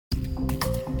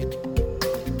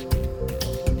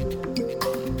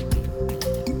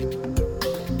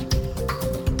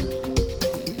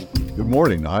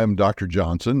morning. I am Dr.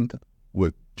 Johnson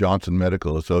with Johnson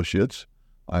Medical Associates.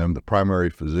 I am the primary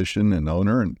physician and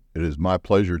owner, and it is my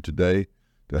pleasure today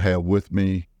to have with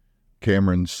me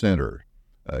Cameron Center.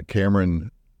 Cameron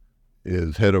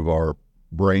is head of our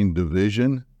brain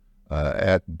division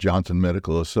at Johnson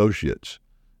Medical Associates.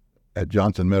 At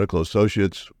Johnson Medical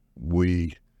Associates,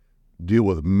 we deal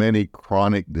with many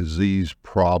chronic disease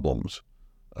problems.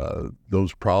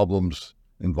 Those problems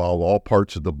involve all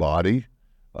parts of the body.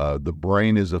 The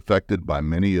brain is affected by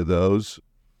many of those.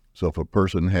 So if a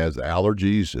person has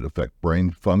allergies, it affects brain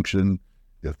function.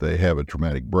 If they have a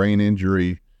traumatic brain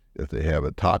injury, if they have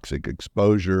a toxic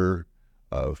exposure,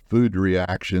 food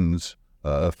reactions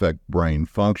affect brain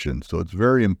function. So it's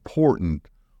very important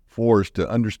for us to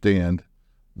understand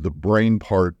the brain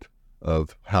part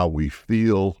of how we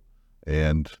feel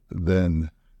and then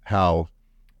how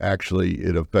actually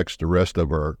it affects the rest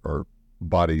of our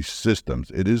body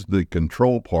systems. It is the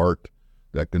control part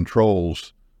that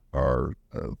controls our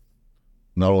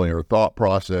not only our thought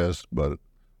process, but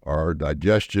our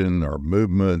digestion, our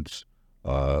movements,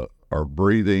 our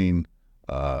breathing,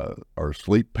 our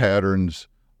sleep patterns.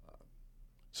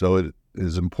 So it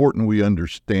is important we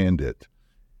understand it.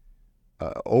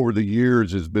 Over the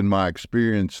years, it's been my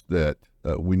experience that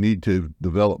we need to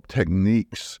develop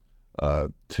techniques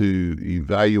to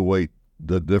evaluate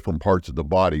the different parts of the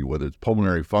body, whether it's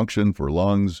pulmonary function for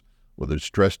lungs, whether it's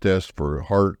stress tests for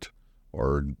heart,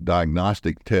 or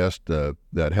diagnostic tests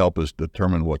that help us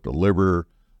determine what the liver,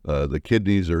 the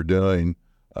kidneys are doing,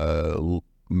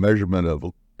 measurement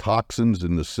of toxins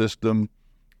in the system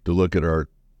to look at our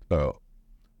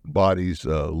body's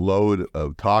load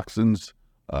of toxins,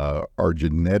 our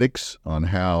genetics on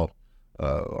how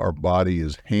our body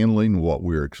is handling what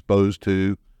we're exposed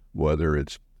to, whether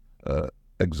it's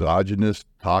exogenous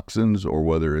toxins or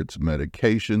whether it's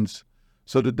medications.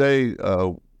 So today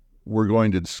we're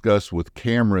going to discuss with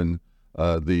Cameron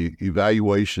the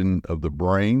evaluation of the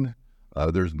brain.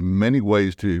 There's many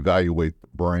ways to evaluate the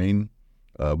brain.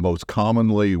 Most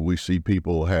commonly, we see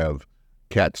people have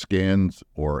CAT scans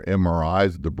or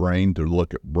MRIs of the brain to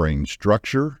look at brain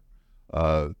structure.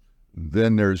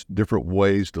 Then there's different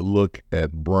ways to look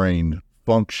at brain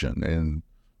function. And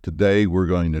today we're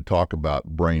going to talk about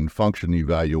brain function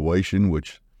evaluation,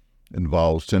 which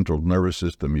involves central nervous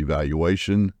system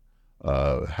evaluation,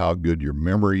 how good your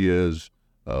memory is,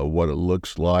 what it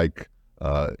looks like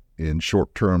in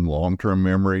short-term, long-term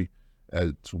memory,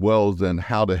 as well as then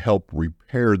how to help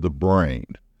repair the brain.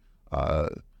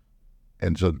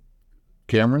 And so,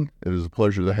 Cameron, it is a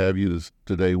pleasure to have you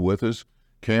today with us.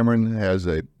 Cameron has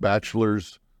a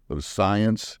bachelor's of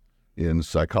science in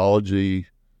psychology,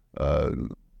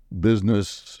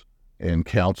 business, and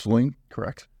counseling.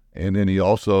 Correct. And then he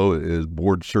also is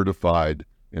board certified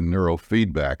in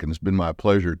neurofeedback. And it's been my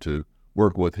pleasure to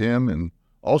work with him. And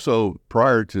also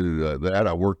prior to that,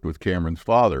 I worked with Cameron's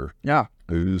father,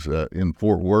 who's in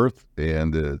Fort Worth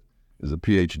and is a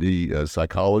PhD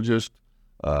psychologist.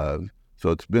 So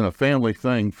it's been a family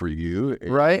thing for you,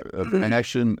 right? A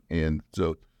passion. And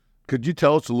so could you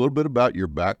tell us a little bit about your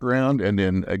background and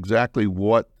then exactly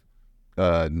what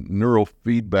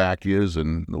neurofeedback is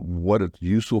and what it's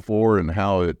useful for and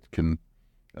how it can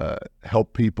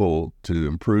help people to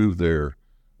improve their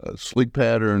sleep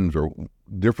patterns or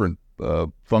different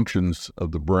functions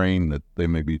of the brain that they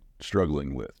may be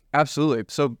struggling with? Absolutely.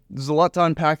 So there's a lot to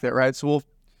unpack there, right? So we'll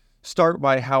start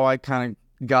by how I kind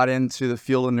of got into the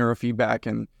field of neurofeedback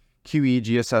and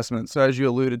QEEG assessment. So as you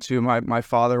alluded to, my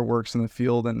father works in the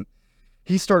field, and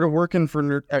he started working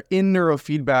in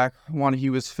neurofeedback when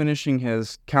he was finishing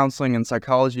his counseling and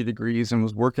psychology degrees and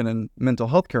was working in mental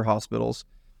health care hospitals.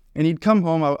 And he'd come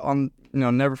home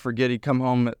never forget, he'd come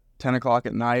home at 10 o'clock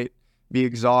at night, be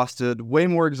exhausted, way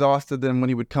more exhausted than when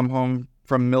he would come home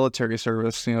from military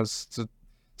service.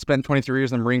 Spent 23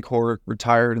 years in the Marine Corps,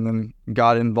 retired, and then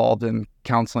got involved in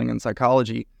counseling and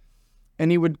psychology. And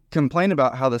he would complain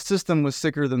about how the system was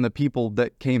sicker than the people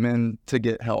that came in to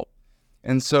get help.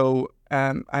 And so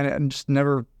I just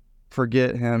never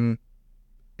forget him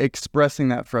expressing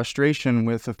that frustration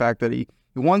with the fact that he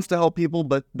wants to help people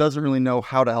but doesn't really know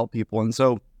how to help people. And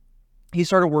so he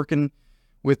started working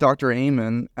with Dr.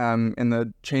 Amen in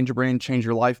the Change Your Brain, Change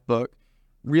Your Life book,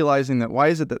 realizing that why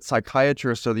is it that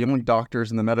psychiatrists are the only doctors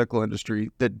in the medical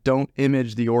industry that don't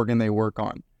image the organ they work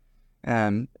on?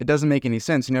 And it doesn't make any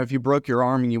sense. If you broke your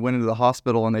arm and you went into the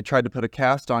hospital and they tried to put a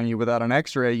cast on you without an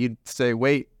x-ray, you'd say,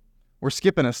 wait, we're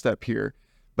skipping a step here.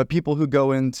 But people who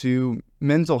go into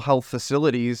mental health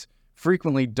facilities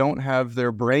frequently don't have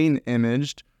their brain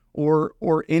imaged or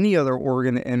any other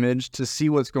organ imaged to see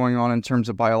what's going on in terms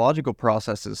of biological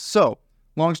processes. So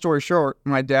long story short,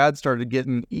 my dad started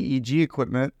getting EEG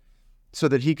equipment so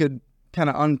that he could kind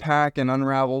of unpack and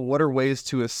unravel what are ways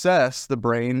to assess the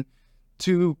brain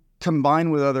to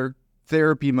combine with other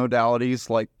therapy modalities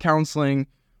like counseling,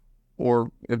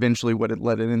 or eventually what it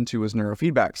led it into was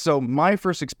neurofeedback. So my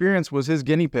first experience was his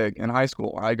guinea pig in high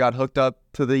school. I got hooked up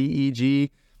to the EEG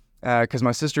because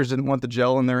my sisters didn't want the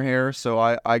gel in their hair. So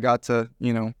I got to,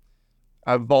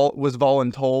 I was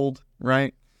voluntold,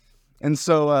 right? And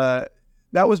so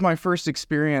that was my first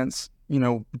experience,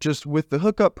 just with the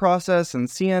hookup process and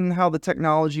seeing how the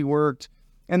technology worked.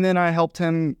 And then I helped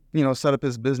him, set up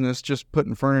his business, just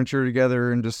putting furniture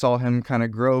together, and just saw him kind of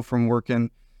grow from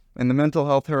working in the mental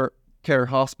health care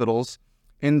hospitals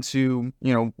into,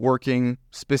 working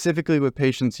specifically with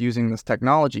patients using this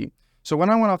technology. So when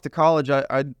I went off to college,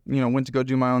 I went to go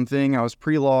do my own thing. I was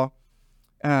pre-law,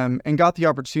 and got the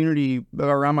opportunity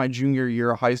around my junior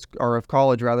year of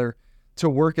college, to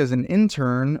work as an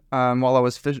intern while I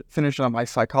was finishing up my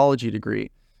psychology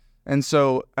degree. And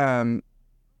so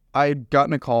I'd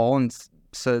gotten a call and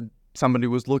said somebody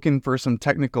was looking for some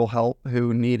technical help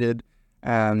who needed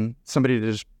somebody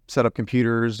to just set up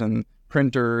computers and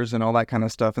printers and all that kind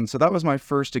of stuff. And so that was my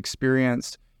first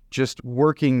experience just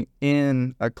working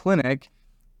in a clinic.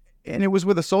 And it was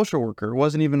with a social worker. It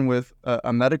wasn't even with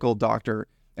a medical doctor.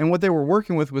 And what they were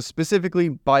working with was specifically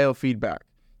biofeedback,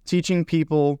 teaching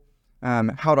people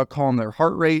how to calm their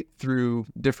heart rate through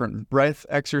different breath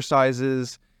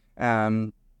exercises,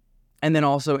 and then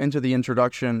also into the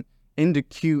introduction into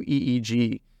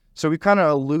QEEG. So we kind of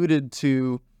alluded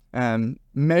to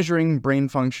measuring brain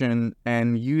function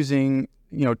and using,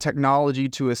 technology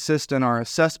to assist in our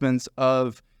assessments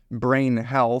of brain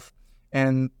health.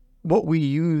 And what we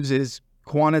use is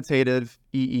quantitative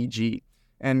EEG.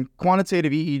 And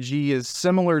quantitative EEG is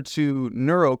similar to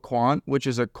NeuroQuant, which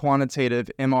is a quantitative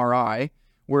MRI,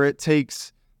 where it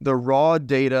takes the raw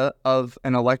data of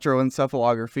an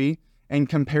electroencephalography and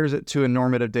compares it to a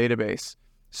normative database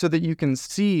so that you can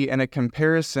see in a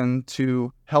comparison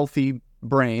to healthy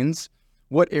brains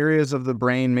what areas of the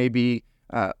brain may be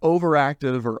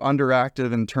overactive or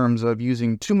underactive in terms of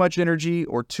using too much energy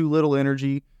or too little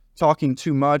energy, talking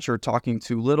too much or talking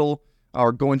too little,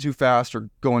 or going too fast or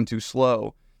going too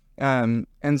slow. And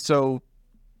so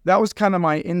that was kind of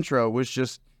my intro, was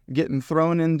just getting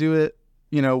thrown into it,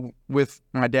 with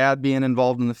my dad being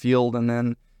involved in the field, and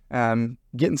then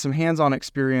getting some hands-on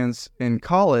experience in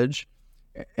college.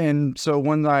 And so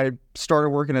when I started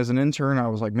working as an intern, I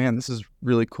was like, man, this is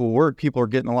really cool work. People are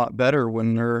getting a lot better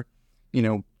when they're,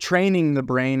 training the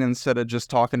brain instead of just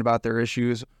talking about their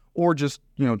issues or just,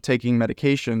 taking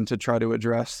medication to try to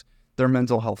address their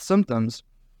mental health symptoms.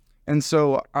 And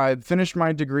so I finished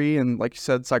my degree in, like you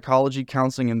said, psychology,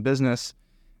 counseling, and business,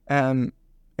 and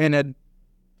had,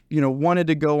 wanted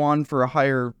to go on for a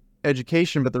higher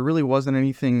education, but there really wasn't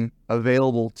anything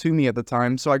available to me at the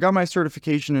time. So I got my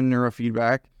certification in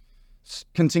neurofeedback,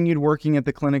 continued working at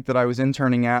the clinic that I was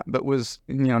interning at, but was,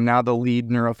 now the lead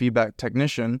neurofeedback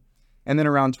technician. And then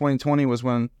around 2020 was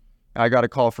when I got a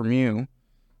call from you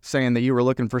saying that you were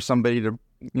looking for somebody to,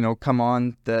 come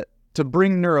on to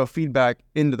bring neurofeedback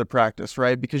into the practice,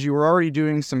 right? Because you were already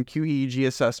doing some QEEG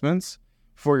assessments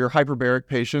for your hyperbaric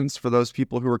patients, for those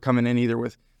people who were coming in either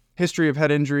with history of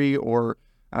head injury or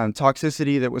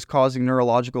toxicity that was causing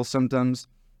neurological symptoms.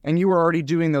 And you were already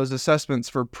doing those assessments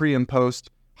for pre and post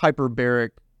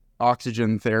hyperbaric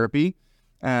oxygen therapy,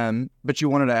 but you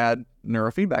wanted to add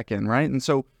neurofeedback in, right? And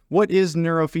so what is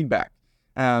neurofeedback?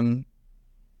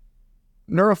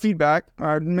 Neurofeedback,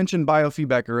 I mentioned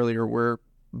biofeedback earlier, where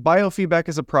biofeedback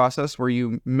is a process where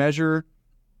you measure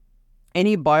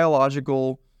any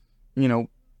biological,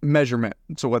 measurement.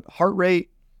 So with heart rate,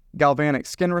 galvanic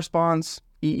skin response,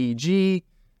 EEG,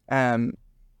 and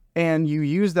you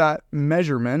use that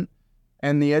measurement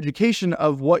and the education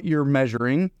of what you're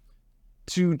measuring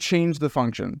to change the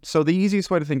function. So the easiest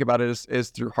way to think about it is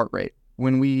through heart rate.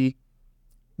 When we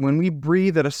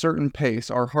breathe at a certain pace,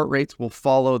 our heart rates will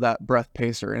follow that breath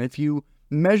pacer. And if you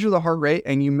measure the heart rate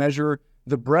and you measure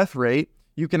the breath rate,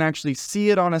 you can actually see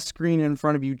it on a screen in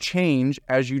front of you change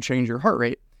as you change your heart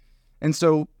rate. And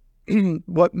so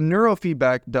what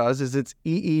neurofeedback does is it's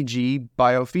EEG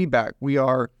biofeedback. We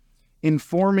are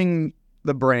informing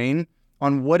the brain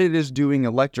on what it is doing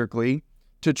electrically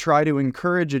to try to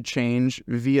encourage a change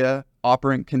via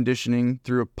operant conditioning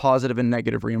through a positive and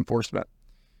negative reinforcement.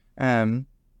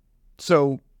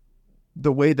 So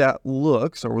the way that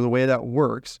looks, or the way that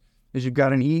works, is you've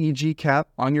got an EEG cap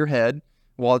on your head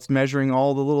while it's measuring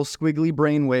all the little squiggly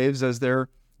brain waves as they're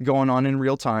going on in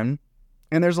real time.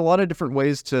 And there's a lot of different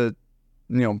ways to,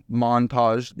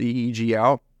 montage the EEG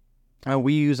out.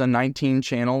 We use a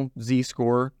 19-channel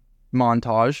Z-score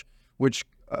montage, which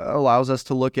allows us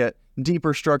to look at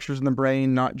deeper structures in the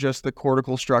brain, not just the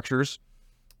cortical structures.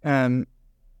 And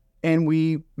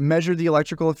we measure the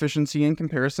electrical efficiency in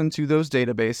comparison to those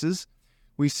databases.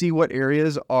 We see what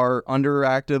areas are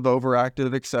underactive,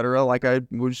 overactive, etc., like I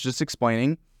was just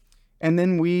explaining. And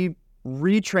then we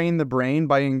retrain the brain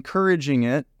by encouraging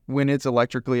it when it's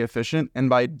electrically efficient and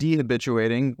by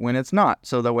dehabituating when it's not.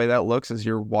 So the way that looks is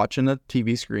you're watching a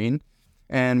TV screen,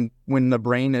 and when the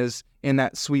brain is in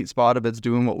that sweet spot of it's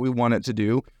doing what we want it to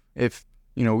do, if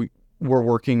we're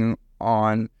working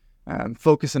on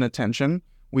focus and attention,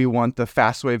 we want the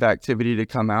fast wave activity to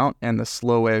come out and the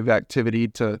slow wave activity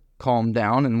to calm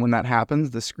down. And when that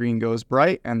happens, the screen goes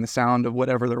bright and the sound of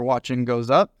whatever they're watching goes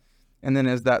up. And then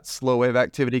as that slow wave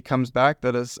activity comes back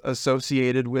that is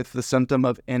associated with the symptom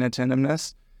of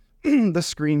inattentiveness, the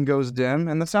screen goes dim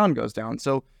and the sound goes down.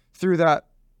 So through that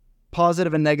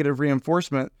positive and negative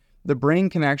reinforcement, the brain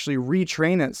can actually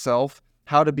retrain itself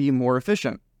how to be more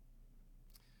efficient.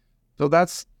 So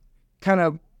that's kind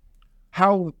of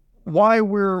why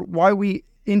we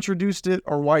introduced it,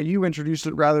 or why you introduced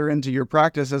it rather, into your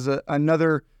practice as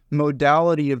another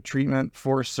modality of treatment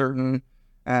for certain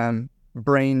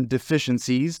brain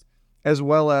deficiencies, as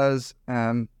well as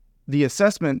the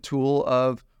assessment tool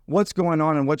of what's going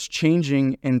on and what's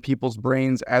changing in people's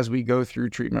brains as we go through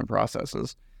treatment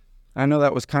processes. I know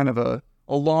that was kind of a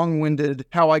long-winded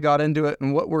how I got into it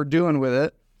and what we're doing with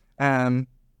it.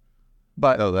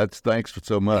 But no, thanks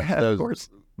so much. Yeah, of course.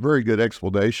 Very good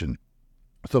explanation.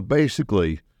 So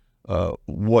basically,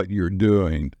 what you're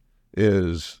doing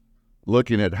is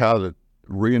looking at how to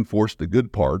reinforce the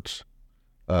good parts,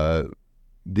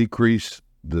 decrease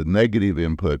the negative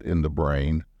input in the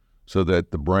brain so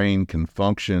that the brain can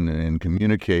function and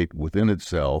communicate within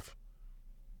itself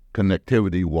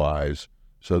connectivity-wise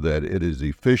so that it is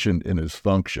efficient in its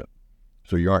function.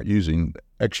 So you aren't using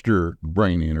extra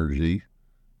brain energy,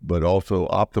 but also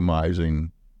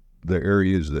optimizing the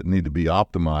areas that need to be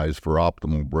optimized for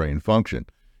optimal brain function.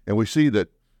 And we see that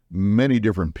many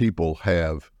different people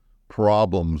have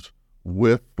problems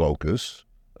with focus,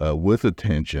 with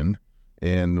attention.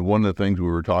 And one of the things we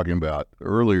were talking about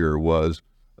earlier was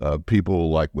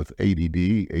people like with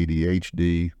ADD,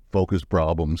 ADHD, focus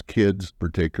problems, kids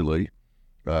particularly,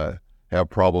 have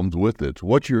problems with it.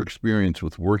 What's your experience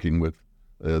with working with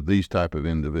these type of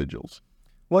individuals?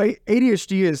 Well,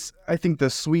 ADHD is, I think, the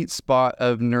sweet spot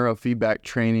of neurofeedback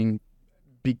training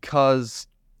because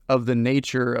of the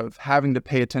nature of having to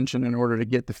pay attention in order to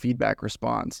get the feedback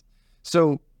response.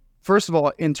 So, first of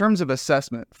all, in terms of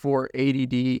assessment for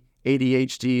ADD,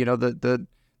 ADHD, the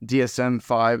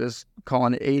DSM-5 is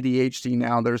calling it ADHD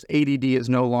now. There's ADD is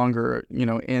no longer,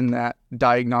 in that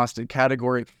diagnostic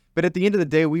category. But at the end of the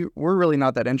day, we're really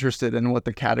not that interested in what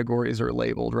the categories are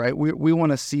labeled, right? We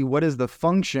want to see what is the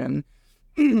function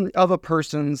of a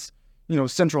person's,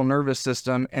 central nervous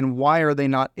system, and why are they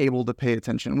not able to pay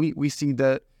attention? We see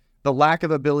the lack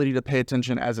of ability to pay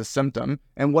attention as a symptom,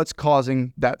 and what's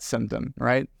causing that symptom,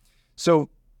 right? So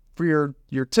for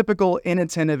your typical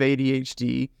inattentive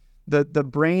ADHD, the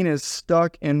brain is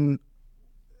stuck in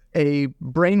a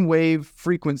brainwave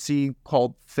frequency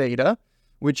called theta,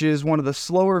 which is one of the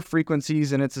slower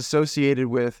frequencies, and it's associated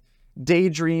with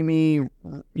daydreamy,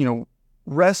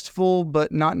 restful,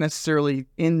 but not necessarily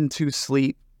into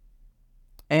sleep.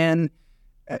 And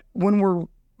when we're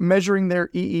measuring their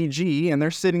EEG and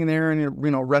they're sitting there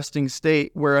in a resting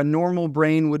state where a normal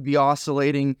brain would be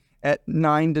oscillating at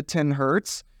 9 to 10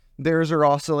 hertz, theirs are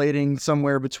oscillating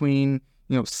somewhere between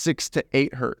 6 to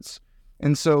 8 hertz.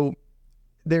 And so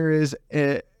there is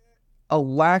a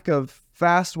lack of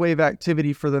fast wave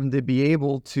activity for them to be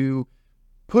able to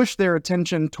push their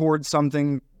attention towards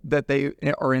something that they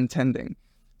are intending.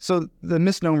 So the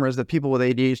misnomer is that people with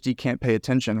ADHD can't pay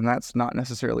attention, and that's not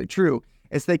necessarily true.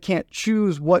 It's they can't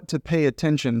choose what to pay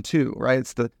attention to, right?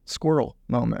 It's the squirrel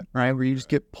moment, right? Where you just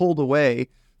get pulled away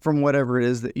from whatever it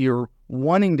is that you're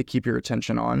wanting to keep your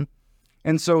attention on.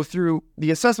 And so through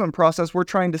the assessment process, we're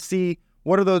trying to see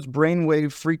what are those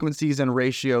brainwave frequencies and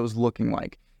ratios looking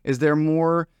like? Is there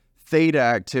more theta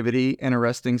activity in a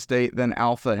resting state than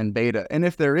alpha and beta? And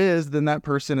if there is, then that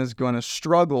person is going to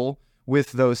struggle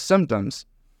with those symptoms.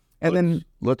 And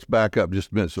let's back up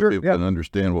just a minute so people can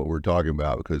understand what we're talking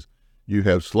about, because you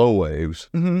have slow waves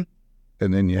and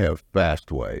then you have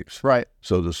fast waves. Right.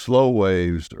 So the slow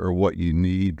waves are what you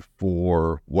need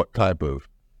for what type of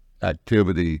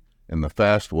activity, and the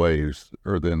fast waves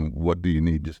are then what do you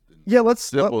need? Just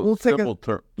we'll take simple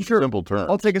terms.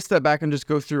 I'll take a step back and just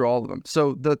go through all of them.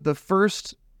 So the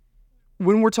first,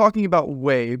 when we're talking about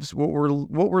waves, what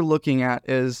we're looking at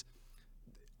is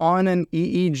on an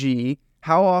EEG,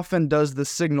 how often does the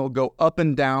signal go up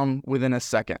and down within a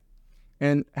second?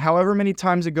 And however many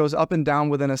times it goes up and down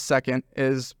within a second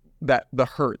is that the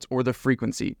hertz or the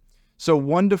frequency. So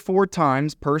 1 to 4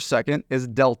 times per second is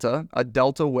delta, a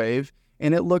delta wave,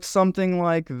 and it looks something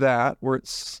like that, where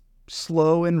it's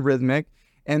slow and rhythmic.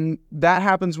 And that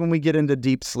happens when we get into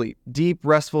deep sleep, deep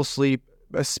restful sleep,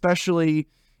 especially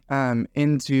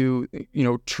into,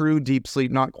 true deep sleep,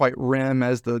 not quite REM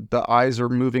as the eyes are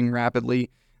moving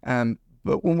rapidly.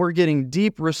 But when we're getting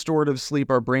deep restorative sleep,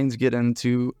 our brains get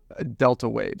into delta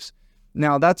waves.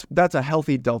 Now that's a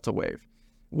healthy delta wave.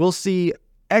 We'll see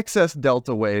excess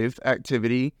delta wave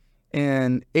activity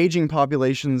in aging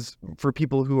populations for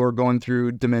people who are going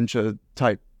through dementia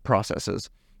type processes,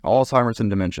 Alzheimer's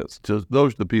and dementias. So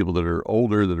those are the people that are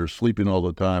older, that are sleeping all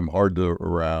the time, hard to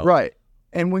arouse. Right.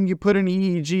 And when you put an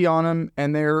EEG on them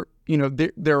and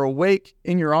they're awake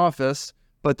in your office,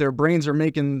 but their brains are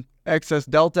making excess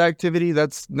delta activity,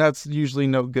 that's usually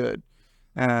no good.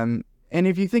 And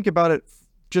if you think about it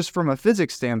just from a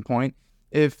physics standpoint,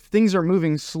 if things are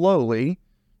moving slowly,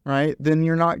 right, then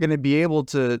you're not going to be able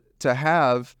to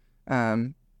have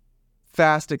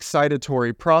fast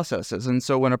excitatory processes. And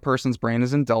so when a person's brain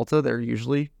is in delta, they're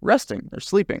usually resting, they're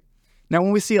sleeping. Now,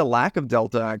 when we see a lack of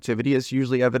delta activity, it's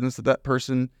usually evidence that that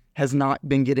person has not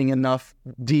been getting enough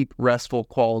deep, restful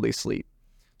quality sleep.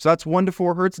 So that's 1 to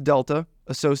 4 hertz delta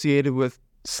associated with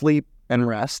sleep and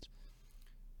rest.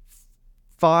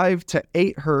 5 to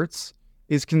 8 hertz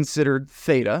is considered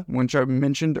theta, which I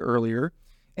mentioned earlier.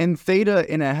 And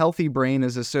theta in a healthy brain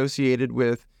is associated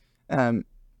with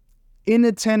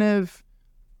inattentive,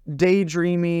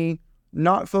 daydreamy,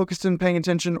 not focused and paying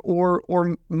attention,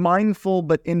 or mindful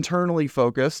but internally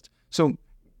focused. So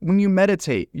when you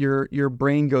meditate, your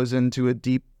brain goes into a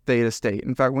deep theta state.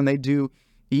 In fact, when they do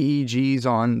EEGs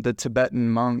on the Tibetan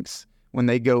monks, when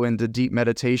they go into deep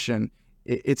meditation,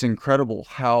 it's incredible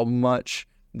how much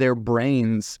their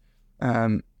brains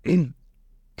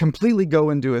completely go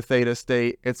into a theta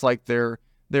state. It's like they're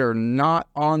not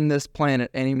on this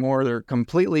planet anymore. They're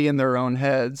completely in their own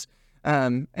heads.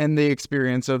 And the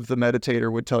experience of the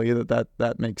meditator would tell you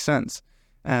that makes sense.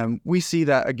 We see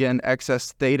that, again,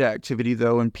 excess theta activity,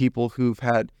 though, in people who've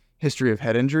had history of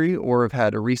head injury or have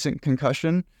had a recent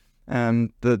concussion.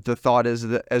 The thought is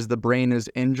that as the brain is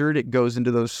injured, it goes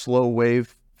into those slow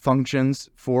wave functions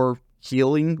for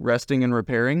healing, resting, and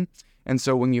repairing. And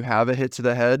so when you have a hit to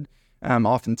the head,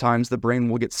 oftentimes the brain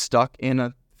will get stuck in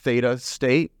a theta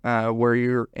state where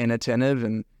you're inattentive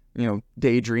and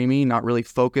daydreamy, not really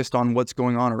focused on what's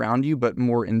going on around you, but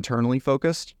more internally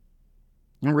focused.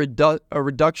 A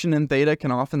reduction in theta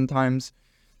can oftentimes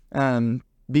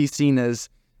be seen as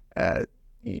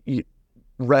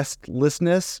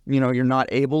restlessness. You're not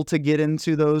able to get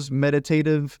into those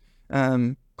meditative,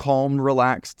 calm,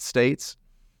 relaxed states.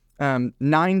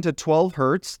 9 to 12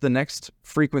 hertz, the next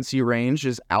frequency range,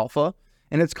 is alpha.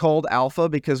 And it's called alpha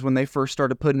because when they first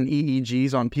started putting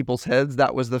EEGs on people's heads,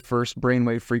 that was the first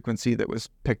brainwave frequency that was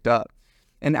picked up.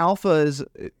 And alpha is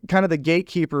kind of the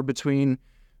gatekeeper between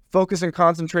focus and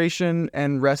concentration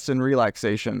and rest and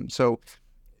relaxation. So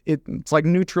it's like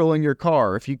neutral in your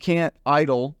car. If you can't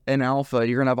idle in alpha,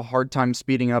 you're going to have a hard time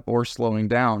speeding up or slowing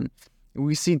down.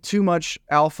 We see too much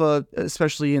alpha,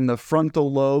 especially in the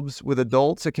frontal lobes with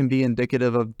adults. It can be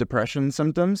indicative of depression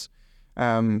symptoms.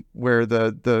 Where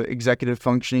the executive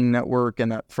functioning network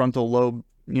and that frontal lobe,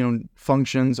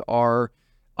 functions are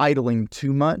idling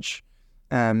too much,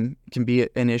 can be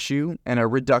an issue. And a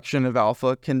reduction of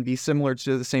alpha can be similar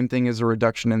to the same thing as a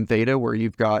reduction in theta, where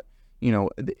you've got,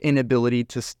 the inability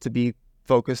to be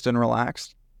focused and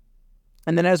relaxed.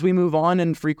 And then as we move on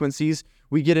in frequencies,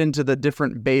 we get into the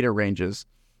different beta ranges.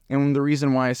 And the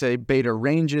reason why I say beta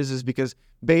ranges is because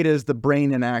beta is the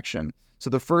brain in action. So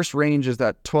the first range is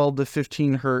that 12 to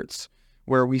 15 hertz,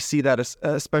 where we see that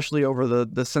especially over the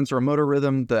sensoromotor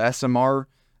rhythm, the SMR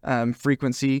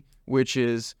frequency, which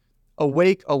is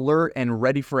awake, alert, and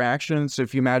ready for action. So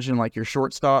if you imagine like your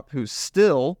shortstop who's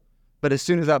still, but as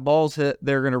soon as that ball's hit,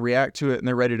 they're going to react to it and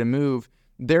they're ready to move.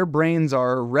 Their brains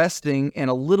are resting in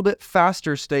a little bit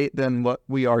faster state than what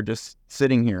we are just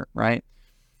sitting here, right?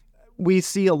 We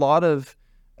see a lot of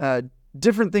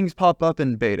different things pop up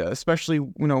in beta, especially,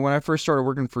 when I first started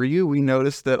working for you, we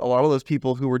noticed that a lot of those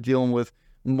people who were dealing with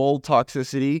mold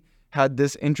toxicity had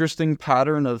this interesting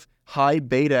pattern of high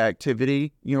beta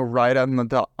activity, right on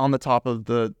the top of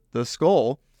the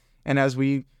skull. And as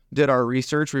we did our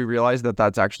research, we realized that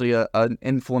that's actually an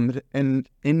inflammation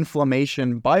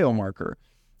biomarker.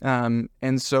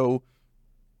 And so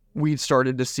we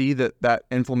started to see that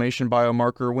inflammation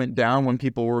biomarker went down when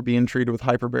people were being treated with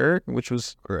hyperbaric, which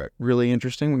was Correct. really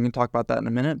interesting. We can talk about that in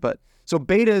a minute. But so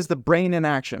beta is the brain in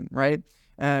action, right?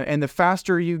 And the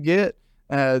faster you get,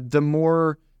 the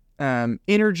more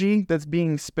energy that's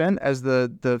being spent, as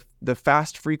the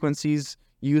fast frequencies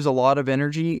use a lot of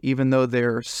energy, even though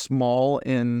they're small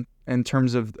in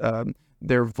terms of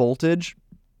their voltage.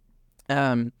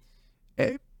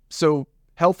 So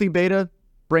healthy beta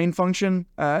brain function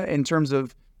in terms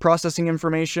of processing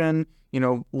information,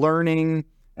 learning,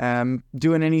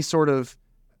 doing any sort of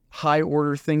high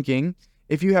order thinking.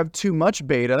 If you have too much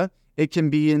beta, it can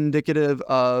be indicative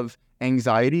of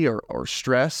anxiety or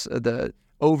stress, the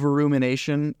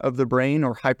over-rumination of the brain,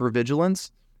 or hypervigilance.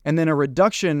 And then a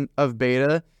reduction of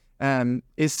beta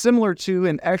is similar to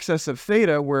an excess of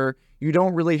theta, where you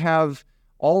don't really have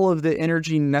all of the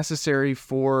energy necessary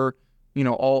for,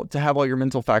 to have all your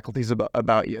mental faculties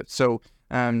about you. So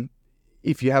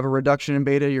if you have a reduction in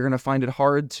beta, you're going to find it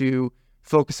hard to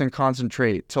focus and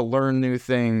concentrate, to learn new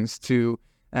things, to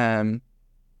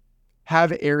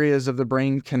have areas of the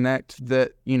brain connect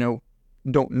that,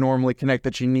 don't normally connect,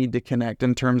 that you need to connect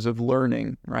in terms of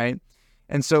learning, right?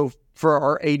 And so for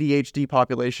our ADHD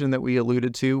population that we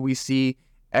alluded to, we see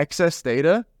excess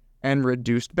theta and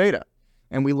reduced beta.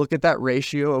 And we look at that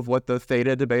ratio of what the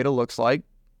theta to beta looks like.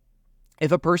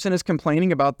 If a person is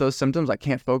complaining about those symptoms, I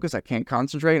can't focus, I can't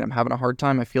concentrate, I'm having a hard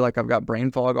time, I feel like I've got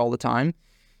brain fog all the time.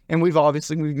 And we've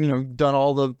obviously, done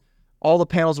all the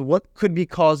panels of what could be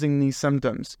causing these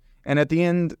symptoms. And at the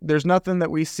end, there's nothing that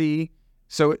we see.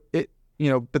 So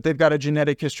but they've got a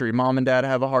genetic history. Mom and dad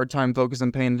have a hard time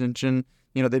focusing, paying attention.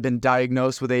 They've been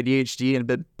diagnosed with ADHD and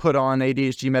been put on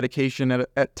ADHD medication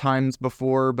at times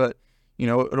before, but,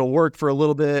 it'll work for a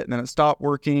little bit and then it stopped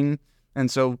working.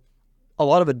 And so a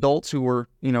lot of adults who were,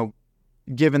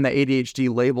 given the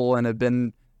ADHD label and have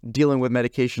been dealing with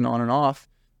medication on and off,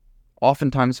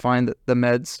 oftentimes find that the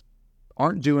meds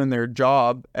aren't doing their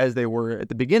job as they were at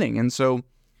the beginning. And so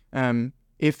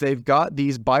if they've got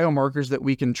these biomarkers that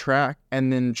we can track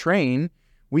and then train,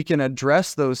 we can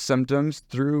address those symptoms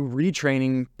through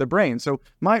retraining the brain. So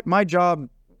my job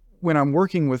when I'm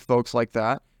working with folks like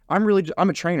that, I'm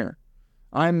a trainer.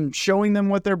 I'm showing them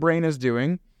what their brain is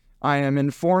doing. I am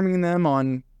informing them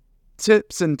on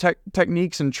tips and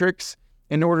techniques and tricks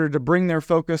in order to bring their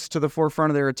focus to the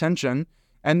forefront of their attention.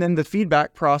 And then the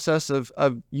feedback process of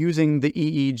using the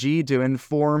EEG to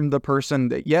inform the person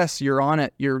that, yes, you're on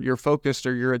it, you're focused,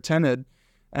 or you're attentive,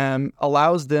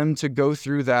 allows them to go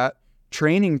through that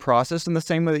training process in the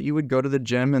same way that you would go to the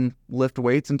gym and lift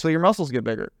weights until your muscles get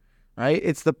bigger, right?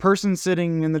 It's the person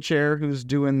sitting in the chair who's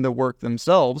doing the work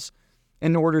themselves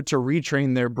in order to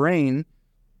retrain their brain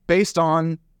based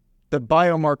on the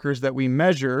biomarkers that we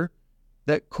measure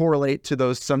that correlate to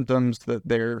those symptoms that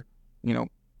they're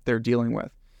dealing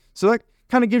with. So that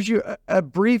kind of gives you a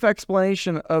brief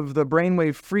explanation of the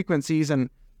brainwave frequencies and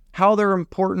how they're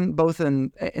important, both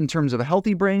in terms of a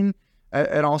healthy brain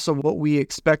and also what we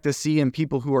expect to see in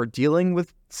people who are dealing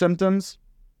with symptoms.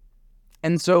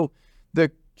 And so the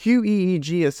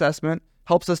QEEG assessment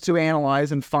helps us to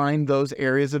analyze and find those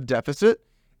areas of deficit.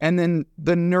 And then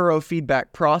the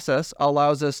neurofeedback process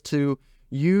allows us to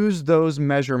use those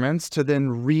measurements to then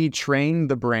retrain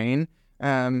the brain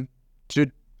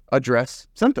to address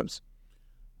symptoms.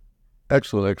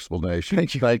 Excellent explanation.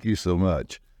 Thank you. Thank you so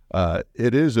much.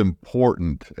 It is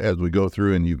important as we go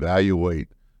through and evaluate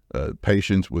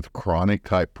patients with chronic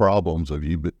type problems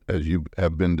as you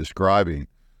have been describing,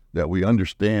 that we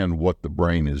understand what the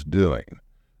brain is doing.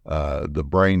 The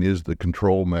brain is the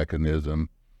control mechanism.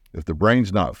 If the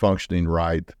brain's not functioning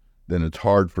right, then it's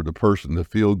hard for the person to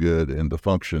feel good and to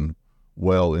function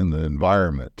well in the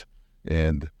environment.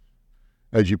 And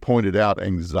as you pointed out,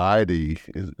 anxiety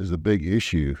is a big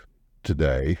issue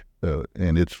today,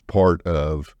 and it's part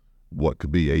of what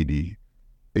could be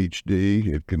ADHD.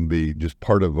 It can be just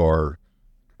part of our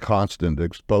constant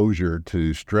exposure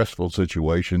to stressful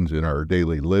situations in our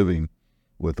daily living,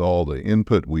 with all the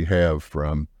input we have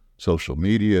from social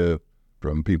media,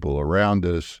 from people around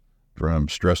us, from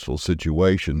stressful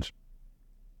situations.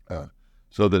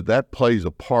 So that plays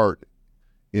a part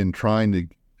in trying to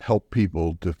help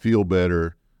people to feel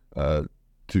better,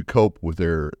 to cope with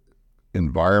their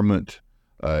environment.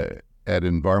 At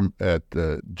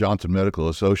Johnson Medical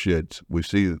Associates, we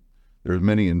see there's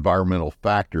many environmental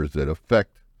factors that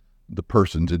affect the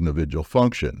person's individual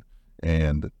function.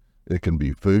 And it can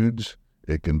be foods,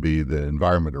 it can be the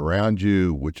environment around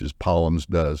you, which is pollens,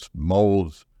 dust,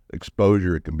 molds,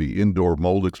 exposure. It can be indoor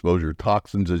mold exposure,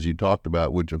 toxins, as you talked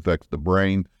about, which affects the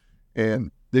brain.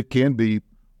 And it can be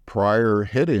prior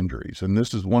head injuries. And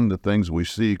this is one of the things we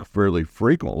see fairly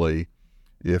frequently.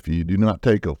 If you do not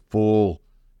take a full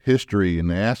history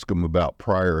and ask them about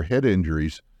prior head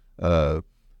injuries, it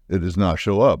does not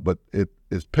show up. But it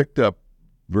is picked up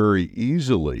very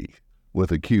easily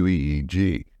with a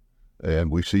QEEG.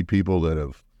 And we see people that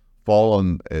have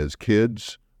fallen as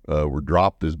kids, were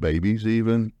dropped as babies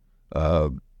even,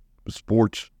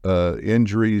 sports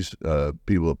injuries,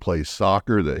 people that play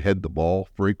soccer that head the ball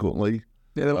frequently.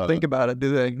 Yeah, they don't think about it, do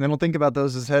they? They don't think about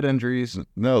those as head injuries.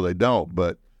 No, they don't,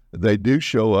 but they do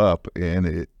show up,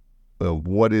 and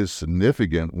what is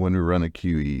significant when we run a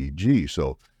QEEG.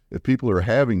 So if people are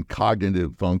having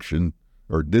cognitive function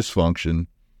or dysfunction,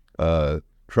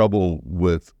 trouble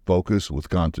with focus, with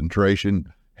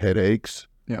concentration, headaches,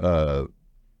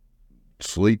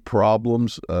 sleep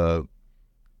problems,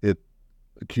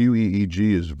 QEEG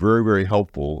is very, very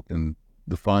helpful in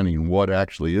defining what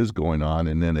actually is going on,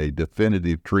 and then a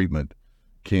definitive treatment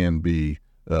can be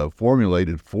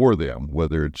formulated for them,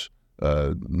 whether it's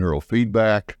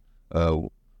neurofeedback.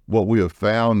 What we have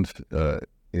found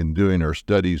in doing our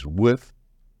studies with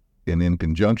and in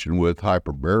conjunction with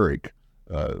hyperbaric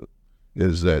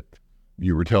is that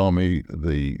you were telling me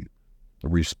the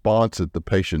response that the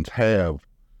patients have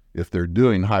if they're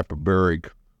doing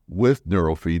hyperbaric with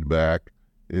neurofeedback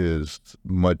is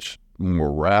much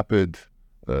more rapid.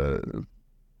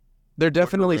 They're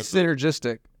definitely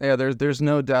synergistic. Yeah, there's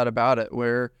no doubt about it.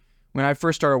 Where when I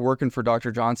first started working for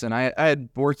Dr. Johnson, I had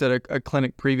worked at a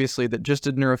clinic previously that just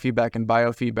did neurofeedback and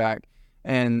biofeedback.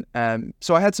 And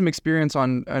so I had some experience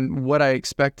on what I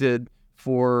expected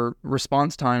for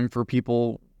response time for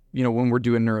people, when we're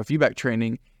doing neurofeedback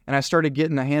training. And I started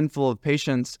getting a handful of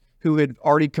patients who had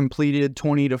already completed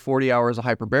 20 to 40 hours of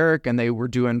hyperbaric, and they were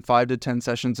doing 5 to 10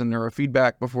 sessions in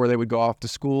neurofeedback before they would go off to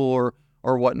school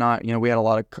or whatnot. We had a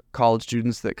lot of college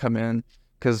students that come in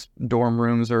because dorm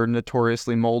rooms are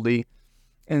notoriously moldy.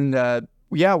 And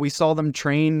we saw them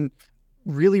train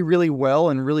really, really well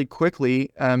and really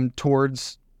quickly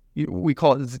towards, we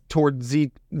call it towards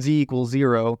Z equals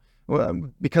 0.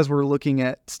 Because we're looking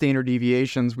at standard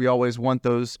deviations, we always want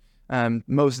those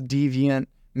most deviant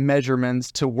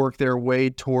measurements to work their way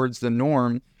towards the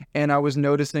norm. And I was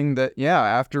noticing that,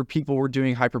 after people were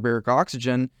doing hyperbaric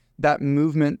oxygen, that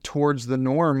movement towards the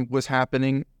norm was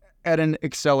happening at an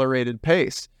accelerated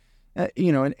pace.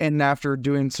 And after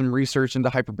doing some research into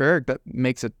hyperbaric, that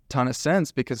makes a ton of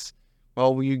sense because,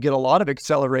 you get a lot of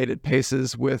accelerated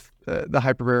paces with the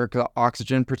hyperbaric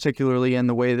oxygen, particularly in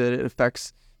the way that it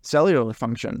affects cellular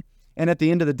function. And at the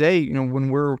end of the day, when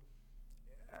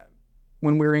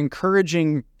we're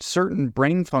encouraging certain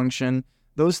brain function,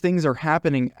 those things are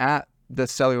happening at the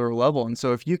cellular level. And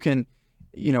so if you can,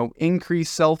 increase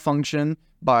cell function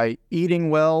by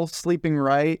eating well, sleeping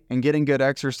right, and getting good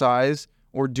exercise,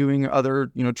 or doing other,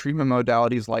 treatment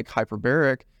modalities like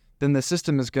hyperbaric, then the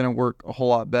system is going to work a whole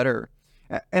lot better.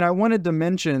 And I wanted to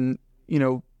mention,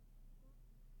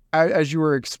 as you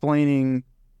were explaining,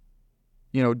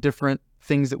 different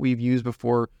things that we've used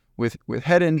before with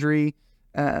head injury,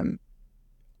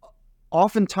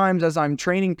 oftentimes as I'm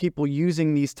training people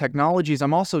using these technologies,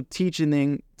 I'm also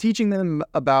teaching them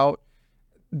about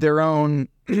their own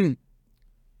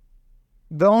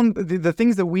the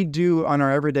things that we do on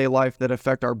our everyday life that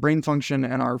affect our brain function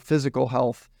and our physical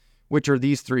health, which are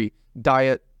these 3: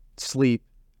 diet, sleep,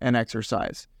 and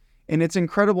exercise. And it's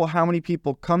incredible how many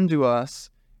people come to us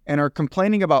and are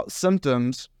complaining about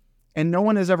symptoms, and no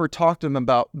one has ever talked to them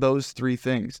about those 3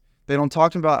 things. They don't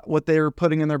talk to them about what they're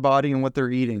putting in their body and what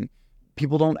they're eating.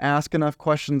 People don't ask enough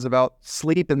questions about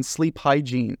sleep and sleep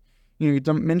hygiene. You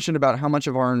don't mention about how much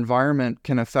of our environment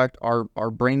can affect our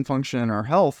brain function and our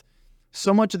health.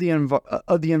 So much of the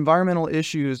environmental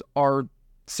issues are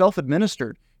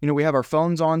self-administered. We have our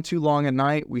phones on too long at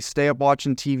night. We stay up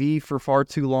watching TV for far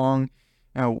too long.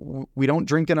 We don't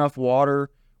drink enough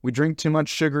water. We drink too much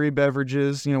sugary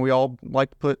beverages. We all like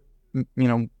to put,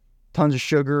 tons of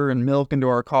sugar and milk into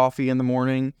our coffee in the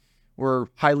morning. We're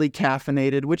highly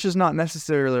caffeinated, which is not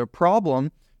necessarily a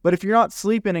problem. But if you're not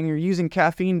sleeping and you're using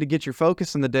caffeine to get your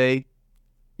focus in the day,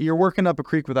 you're working up a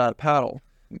creek without a paddle.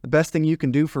 The best thing you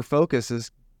can do for focus is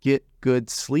get good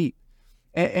sleep.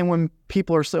 And when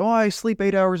people are saying, I sleep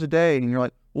 8 hours a day, and you're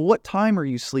like, well, what time are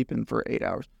you sleeping for 8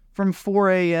 hours? From 4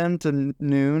 a.m. to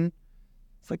noon?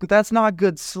 It's like, that's not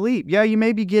good sleep. Yeah, you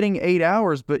may be getting 8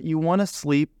 hours, but you want to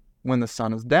sleep when the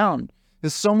sun is down.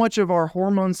 Because so much of our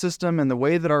hormone system and the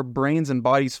way that our brains and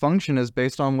bodies function is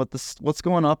based on what's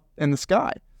going up in the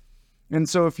sky. And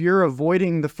so if you're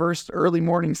avoiding the first early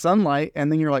morning sunlight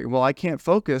and then you're like, well, I can't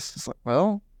focus. It's like,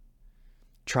 well,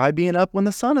 try being up when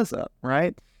the sun is up,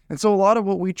 right? And so a lot of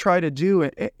what we try to do,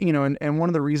 and one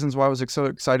of the reasons why I was so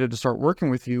excited to start working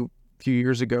with you a few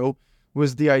years ago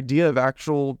was the idea of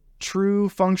actual true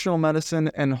functional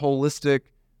medicine and holistic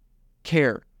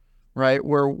care, right?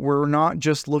 Where we're not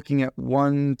just looking at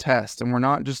one test and we're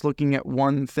not just looking at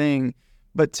one thing,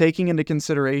 but taking into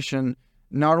consideration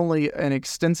not only an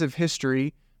extensive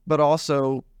history, but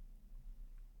also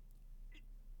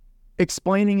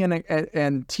explaining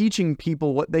and teaching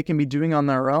people what they can be doing on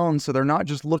their own, so they're not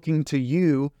just looking to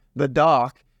you, the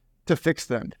doc, to fix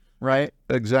them, right?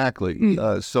 Exactly.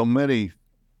 So many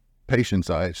patients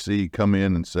I see come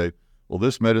in and say, well,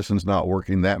 this medicine's not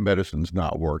working, that medicine's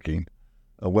not working.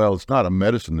 Well, it's not a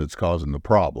medicine that's causing the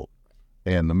problem.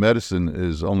 And the medicine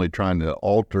is only trying to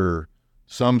alter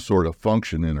some sort of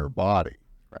function in her body.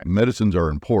 Right. Medicines are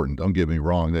important, don't get me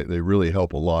wrong. They really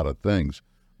help a lot of things.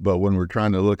 But when we're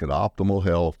trying to look at optimal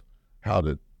health, how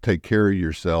to take care of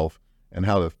yourself, and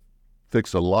how to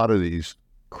fix a lot of these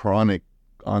chronic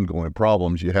ongoing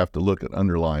problems, you have to look at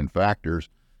underlying factors.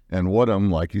 And one of them,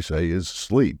 like you say, is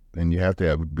sleep. And you have to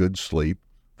have good sleep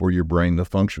for your brain to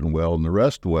function well and the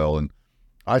rest well. And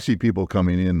I see people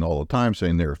coming in all the time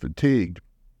saying they're fatigued,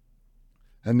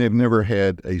 and they've never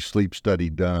had a sleep study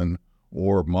done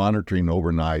or monitoring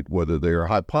overnight whether they're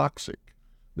hypoxic.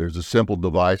 There's a simple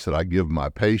device that I give my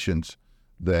patients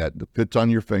that fits on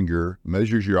your finger,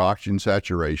 measures your oxygen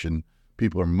saturation.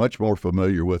 People are much more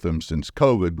familiar with them since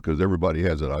COVID because everybody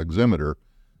has an oximeter.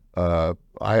 I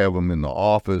have them in the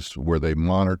office where they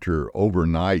monitor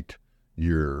overnight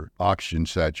your oxygen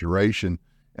saturation.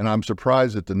 And I'm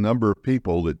surprised at the number of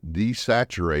people that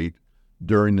desaturate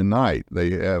during the night.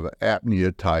 They have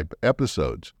apnea-type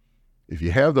episodes. If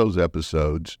you have those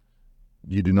episodes,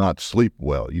 you do not sleep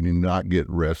well. You do not get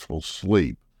restful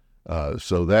sleep.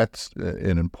 So that's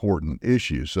an important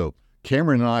issue. So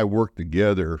Cameron and I work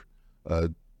together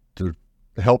to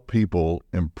help people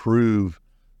improve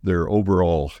their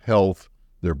overall health,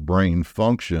 their brain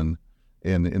function.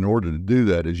 And in order to do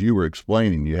that, as you were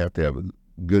explaining, you have to have a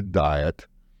good diet.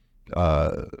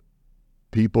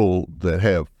 People that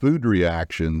have food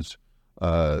reactions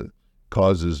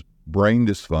causes brain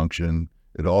dysfunction.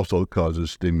 It also causes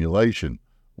stimulation.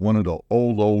 One of the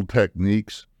old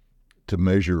techniques to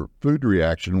measure food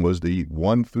reaction was to eat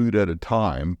one food at a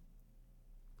time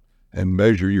and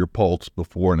measure your pulse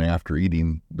before and after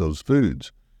eating those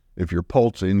foods. If your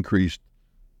pulse increased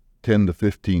 10 to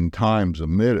 15 times a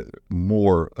minute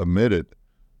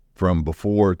from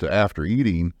before to after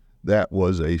eating, that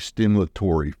was a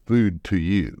stimulatory food to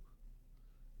you,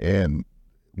 and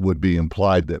would be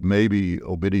implied that maybe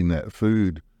omitting that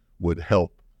food would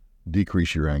help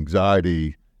decrease your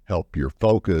anxiety, help your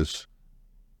focus.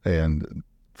 And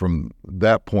from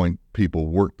that point, people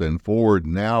work then forward.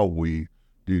 Now we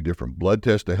do different blood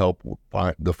tests to help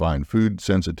define food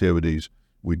sensitivities.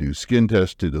 We do skin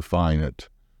tests to define it.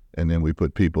 And then we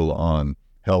put people on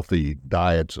healthy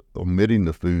diets, omitting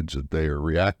the foods that they are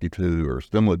reactive to or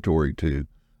stimulatory to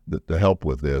help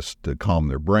with this, to calm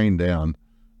their brain down.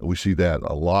 We see that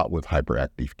a lot with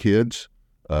hyperactive kids,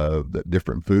 that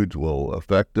different foods will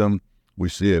affect them. We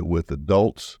see it with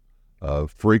adults.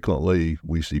 Frequently,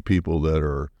 we see people that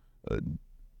are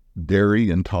dairy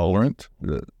intolerant,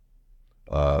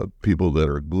 people that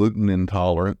are gluten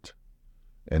intolerant,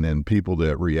 and then people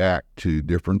that react to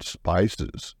different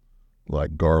spices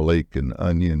like garlic and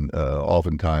onion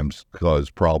oftentimes cause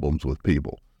problems with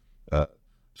people.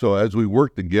 So as we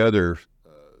work together,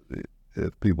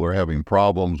 if people are having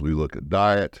problems, we look at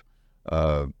diet.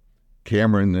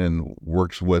 Cameron then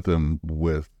works with them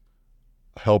with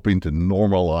helping to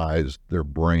normalize their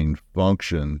brain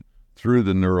function through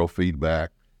the neurofeedback.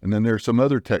 And then there's some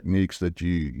other techniques that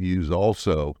you use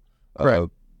also. Right.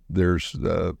 There's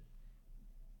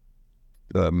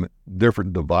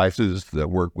different devices that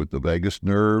work with the vagus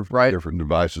nerve, Right. different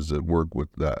devices that work with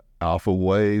the alpha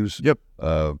waves. Yep.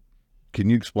 Can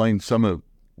you explain some of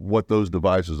what those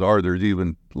devices are? There's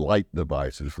even light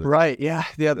devices. Right. Yeah.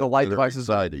 The light devices.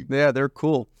 Exciting. Yeah, they're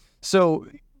cool. So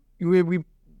we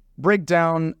break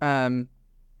down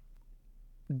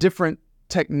different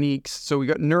techniques. So we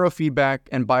got neurofeedback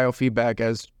and biofeedback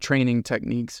as training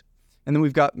techniques. And then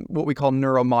we've got what we call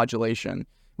neuromodulation,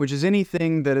 which is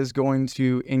anything that is going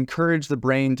to encourage the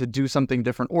brain to do something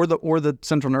different, or the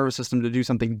central nervous system to do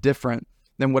something different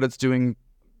than what it's doing,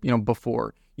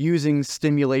 before, using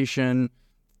stimulation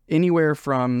anywhere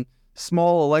from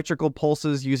small electrical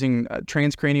pulses using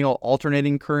transcranial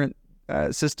alternating current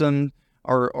system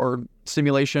or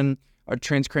stimulation, or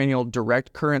transcranial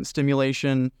direct current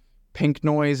stimulation, pink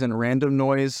noise and random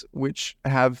noise, which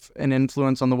have an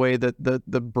influence on the way that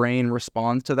the brain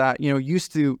responds to that.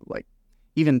 Used to, like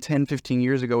even 10, 15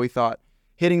 years ago, we thought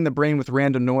hitting the brain with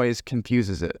random noise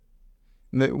confuses it.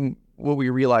 What we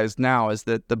realize now is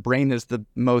that the brain is the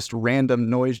most random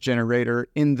noise generator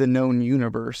in the known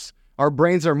universe. Our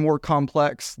brains are more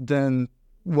complex than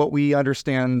what we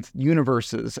understand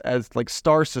universes as like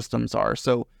star systems are.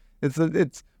 So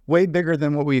it's way bigger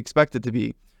than what we expect it to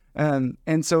be.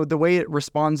 And so the way it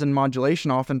responds in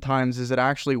modulation oftentimes is it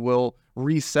actually will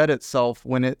reset itself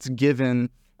when it's given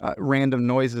random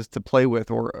noises to play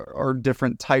with or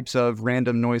different types of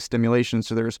random noise stimulation.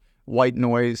 So there's white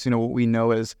noise, what we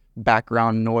know as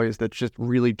background noise that's just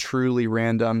really truly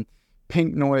random.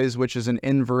 Pink noise, which is an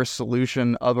inverse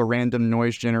solution of a random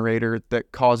noise generator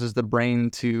that causes the brain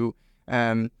to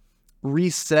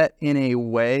reset in a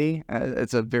way.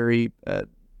 It's a very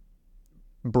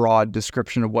broad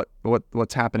description of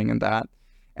what's happening in that.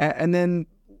 And then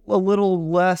a little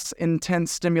less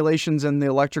intense stimulations in the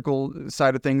electrical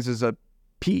side of things is a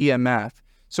PEMF.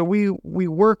 So we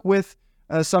work with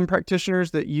some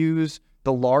practitioners that use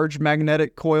the large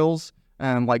magnetic coils,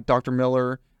 like Dr.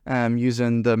 Miller,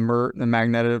 using the MERT, the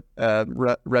magnetic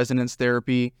resonance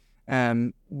therapy.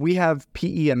 We have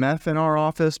PEMF in our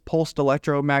office, pulsed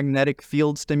electromagnetic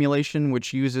field stimulation,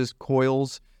 which uses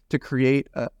coils to create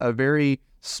a very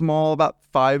small, about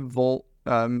 5-volt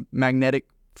magnetic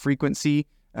frequency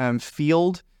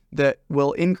field that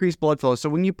will increase blood flow. So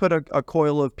when you put a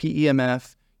coil of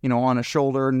PEMF, on a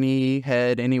shoulder, knee,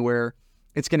 head, anywhere,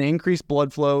 it's going to increase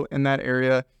blood flow in that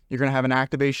area. You're going to have an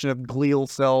activation of glial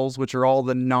cells, which are all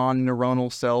the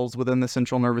non-neuronal cells within the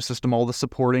central nervous system, all the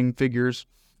supporting figures.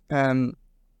 And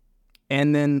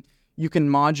then you can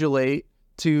modulate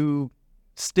to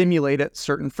stimulate at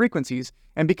certain frequencies.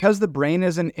 And because the brain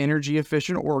is an energy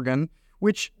efficient organ,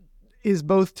 which is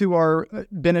both to our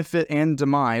benefit and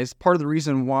demise, part of the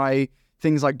reason why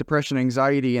things like depression,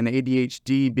 anxiety, and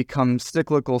ADHD become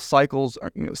cyclical cycles,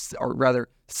 or rather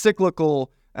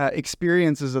cyclical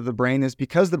experiences of the brain, is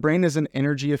because the brain is an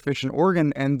energy efficient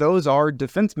organ, and those are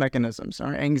defense mechanisms.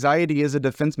 Anxiety is a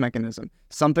defense mechanism.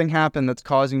 Something happened that's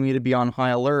causing me to be on high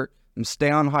alert, and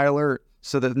stay on high alert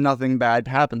so that nothing bad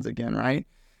happens again, right?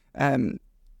 And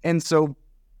so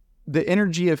the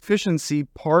energy efficiency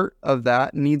part of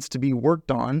that needs to be worked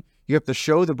on. You have to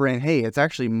show the brain, hey, it's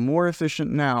actually more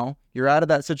efficient now. You're out of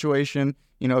that situation.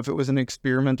 If it was an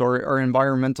experiment or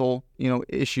environmental,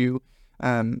 issue,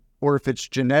 or if it's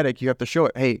genetic, you have to show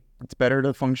it, hey, it's better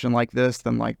to function like this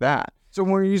than like that. So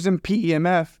when we're using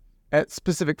PEMF at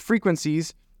specific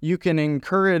frequencies, you can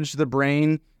encourage the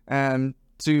brain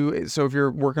so if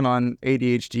you're working on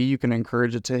ADHD, you can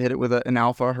encourage it to hit it with an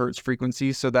alpha hertz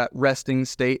frequency so that resting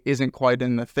state isn't quite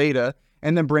in the theta,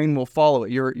 and the brain will follow it.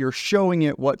 You're showing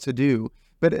it what to do,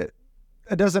 but it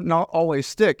doesn't not always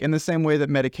stick in the same way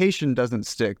that medication doesn't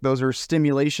stick. Those are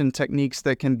stimulation techniques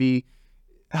that can be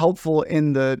helpful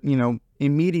in the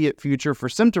immediate future for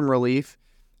symptom relief,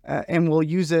 and we'll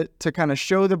use it to kind of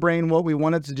show the brain what we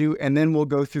want it to do, and then we'll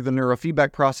go through the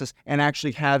neurofeedback process and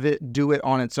actually have it do it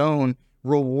on its own,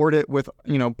 reward it with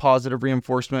positive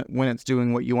reinforcement when it's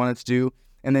doing what you want it to do,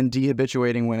 and then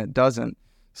dehabituating when it doesn't.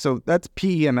 So that's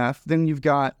PEMF. Then you've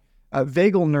got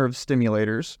vagal nerve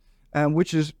stimulators,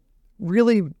 which has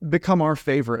really become our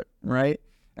favorite, right?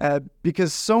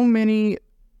 Because so many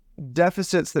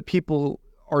deficits that people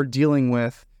are dealing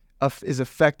with is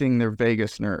affecting their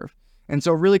vagus nerve. And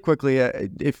so really quickly,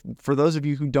 if for those of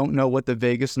you who don't know what the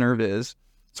vagus nerve is,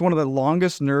 it's one of the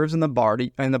longest nerves in the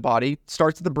body.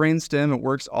 Starts at the brainstem. It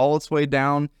works all its way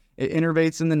down. It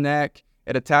innervates in the neck.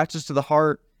 It attaches to the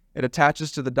heart. It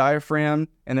attaches to the diaphragm,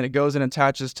 and then it goes and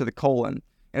attaches to the colon.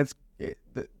 And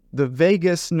the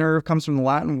vagus nerve comes from the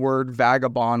Latin word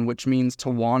vagabond, which means to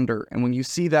wander. And when you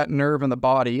see that nerve in the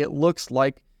body, it looks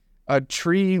like a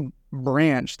tree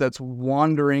branch that's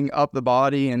wandering up the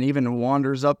body and even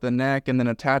wanders up the neck and then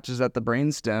attaches at the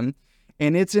brainstem.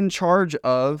 And it's in charge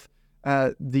of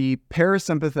the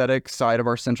parasympathetic side of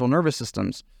our central nervous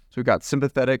systems. So we've got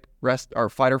sympathetic, rest, or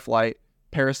fight or flight,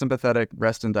 parasympathetic,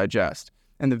 rest and digest.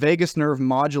 And the vagus nerve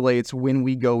modulates when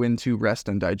we go into rest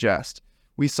and digest.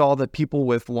 We saw that people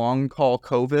with long haul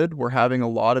COVID were having a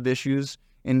lot of issues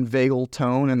in vagal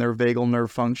tone and their vagal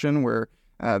nerve function, where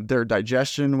their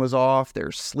digestion was off,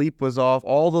 their sleep was off,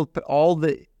 all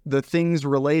the things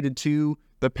related to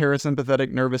the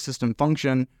parasympathetic nervous system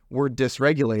function were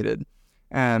dysregulated.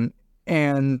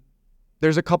 And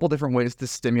there's a couple different ways to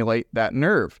stimulate that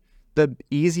nerve. The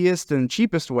easiest and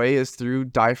cheapest way is through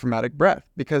diaphragmatic breath,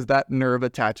 because that nerve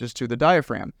attaches to the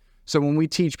diaphragm. So when we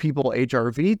teach people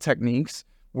HRV techniques,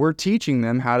 we're teaching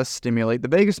them how to stimulate the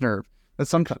vagus nerve. But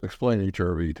sometimes Explain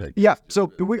HRV techniques. Yeah.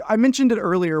 So I mentioned it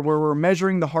earlier, where we're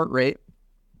measuring the heart rate,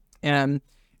 and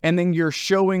And then you're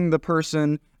showing the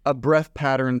person a breath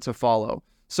pattern to follow.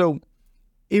 So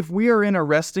if we are in a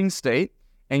resting state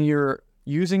and you're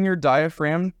using your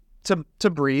diaphragm to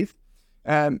breathe,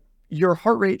 your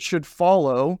heart rate should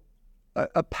follow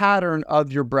a pattern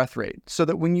of your breath rate, so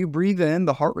that when you breathe in,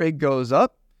 the heart rate goes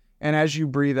up, and as you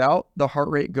breathe out, the heart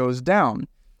rate goes down.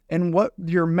 And what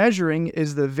you're measuring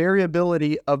is the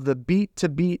variability of the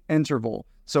beat-to-beat interval.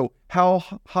 So how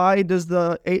high does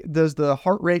the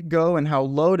heart rate go and how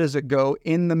low does it go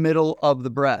in the middle of the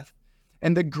breath?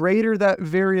 And the greater that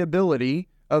variability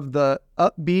of the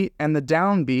upbeat and the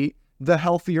downbeat, the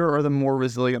healthier or the more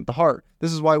resilient the heart.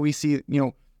 This is why we see,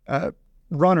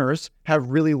 runners have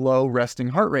really low resting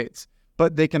heart rates,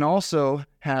 but they can also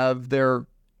have their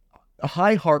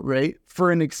high heart rate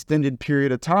for an extended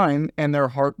period of time and their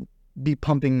heart be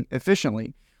pumping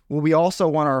efficiently. Well, we also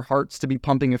want our hearts to be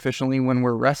pumping efficiently when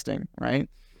we're resting, right?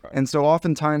 And so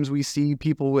oftentimes we see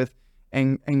people with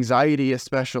anxiety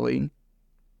especially,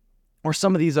 or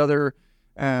some of these other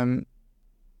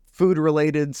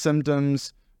food-related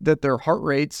symptoms, that their heart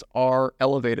rates are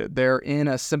elevated. They're in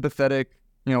a sympathetic,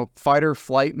 fight or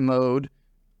flight mode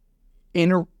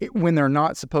when they're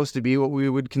not supposed to be, what we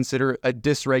would consider a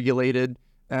dysregulated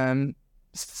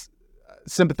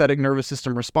sympathetic nervous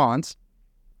system response.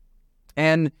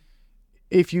 And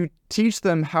if you teach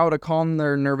them how to calm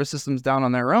their nervous systems down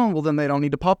on their own, well, then they don't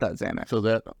need to pop that Xanax. So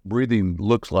that breathing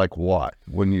looks like what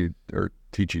when you are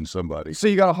teaching somebody? So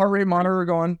you got a heart rate monitor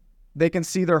going. They can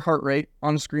see their heart rate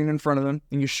on the screen in front of them,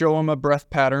 and you show them a breath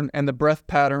pattern, and the breath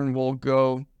pattern will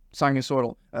go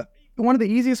sinusoidal. One of the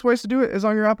easiest ways to do it is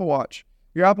on your Apple Watch.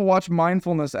 Your Apple Watch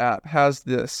mindfulness app has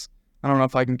this. I don't know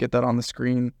if I can get that on the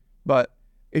screen, but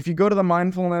if you go to the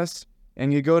mindfulness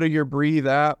and you go to your breathe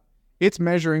app, it's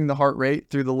measuring the heart rate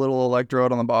through the little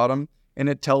electrode on the bottom, and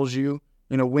it tells you,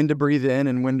 when to breathe in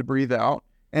and when to breathe out,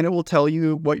 and it will tell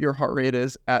you what your heart rate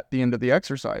is at the end of the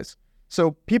exercise.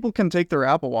 So people can take their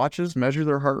Apple Watches, measure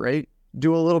their heart rate,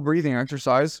 do a little breathing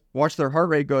exercise, watch their heart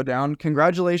rate go down.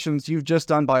 Congratulations, you've just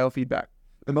done biofeedback,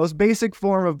 the most basic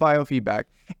form of biofeedback.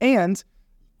 And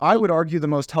I would argue the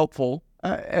most helpful.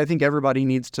 I think everybody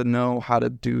needs to know how to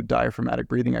do diaphragmatic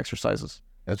breathing exercises.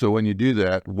 And so when you do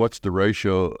that, what's the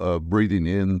ratio of breathing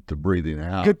in to breathing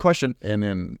out? Good question. And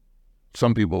then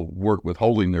some people work with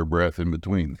holding their breath in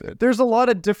between. There's a lot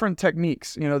of different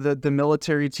techniques. The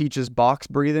military teaches box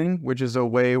breathing, which is a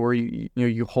way where you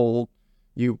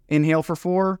inhale for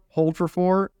 4, hold for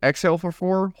 4, exhale for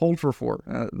 4, hold for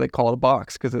 4. They call it a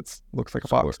box because it looks like a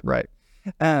box, right?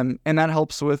 And that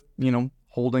helps with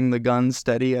holding the gun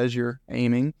steady as you're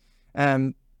aiming.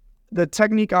 The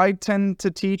technique I tend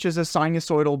to teach is a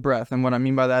sinusoidal breath, and what I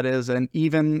mean by that is an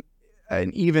even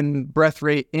breath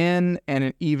rate in and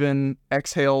an even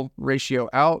exhale ratio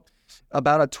out.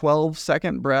 About a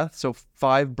 12-second breath, so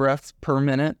 5 breaths per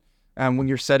minute. When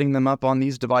you're setting them up on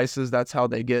these devices, that's how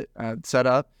they get set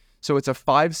up. So it's a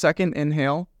 5-second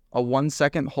inhale, a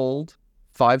 1-second hold,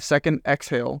 5-second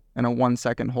exhale, and a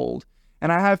 1-second hold.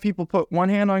 And I have people put one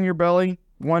hand on your belly,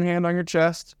 one hand on your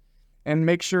chest, and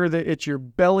make sure that it's your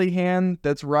belly hand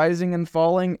that's rising and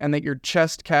falling and that your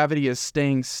chest cavity is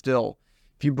staying still.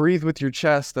 If you breathe with your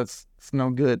chest, that's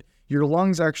no good. Your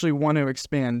lungs actually want to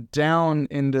expand down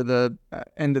into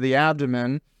the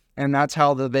abdomen, and that's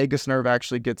how the vagus nerve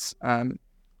actually gets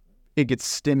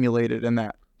stimulated in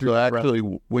that. So actually,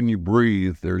 when you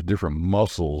breathe, there's different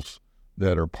muscles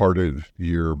that are part of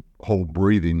your whole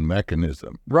breathing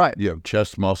mechanism. Right. You have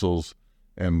chest muscles,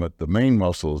 but the main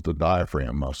muscle is the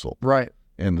diaphragm muscle. Right.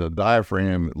 And the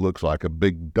diaphragm, it looks like a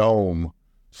big dome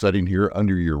sitting here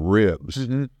under your ribs,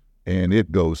 and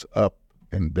it goes up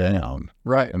and down.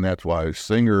 Right. And that's why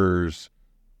singers,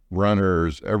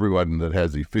 runners, everyone that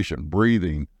has efficient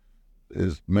breathing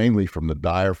is mainly from the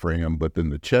diaphragm, but then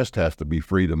the chest has to be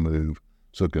free to move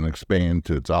so it can expand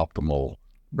to its optimal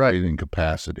breathing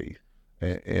capacity.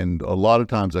 And a lot of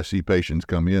times I see patients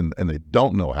come in and they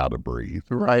don't know how to breathe.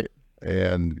 Right.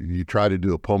 And you try to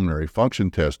do a pulmonary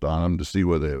function test on them to see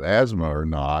whether they have asthma or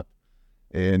not.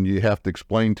 And you have to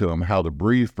explain to them how to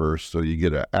breathe first so you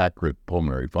get an accurate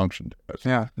pulmonary function test.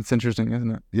 Yeah, it's interesting,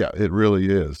 isn't it? Yeah, it really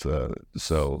is.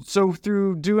 So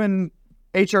through doing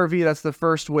HRV, that's the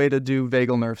first way to do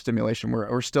vagal nerve stimulation.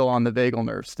 We're still on the vagal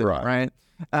nerve still, right?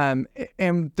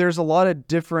 And there's a lot of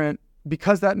different,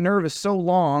 because that nerve is so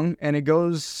long and it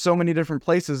goes so many different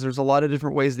places, there's a lot of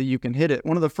different ways that you can hit it.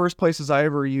 One of the first places I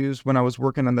ever used when I was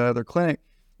working in the other clinic,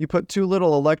 you put 2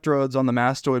 little electrodes on the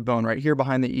mastoid bone right here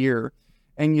behind the ear,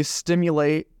 and you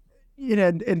stimulate,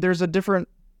 and there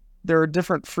are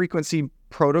different frequency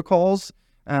protocols.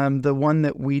 The one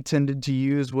that we tended to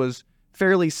use was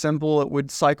fairly simple. It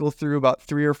would cycle through about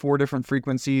 3 or 4 different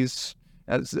frequencies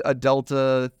as a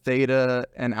delta, theta,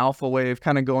 and alpha wave,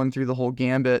 kind of going through the whole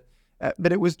gambit.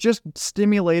 But it was just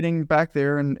stimulating back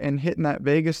there and hitting that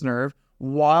vagus nerve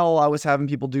while I was having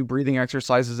people do breathing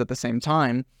exercises at the same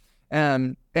time.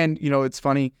 And it's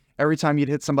funny, every time you'd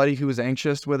hit somebody who was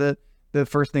anxious with it, the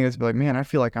first thing is be like, man, I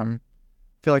feel like I'm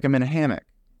in a hammock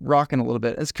rocking a little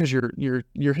bit. It's because you're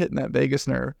hitting that vagus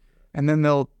nerve. And then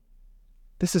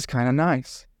this is kind of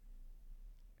nice.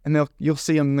 And you'll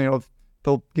see them, they'll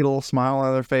get a little smile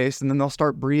on their face, and then they'll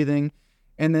start breathing.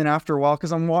 And then after a while,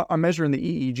 because I'm measuring the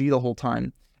EEG the whole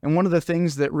time. And one of the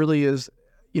things that really is,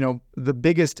 the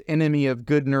biggest enemy of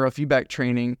good neurofeedback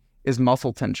training is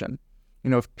muscle tension.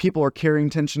 If people are carrying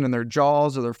tension in their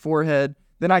jaws or their forehead,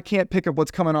 then I can't pick up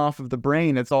what's coming off of the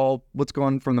brain. It's all what's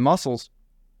going from the muscles.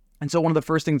 And so one of the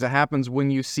first things that happens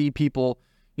when you see people,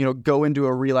 go into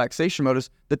a relaxation mode is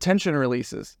the tension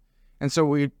releases. And so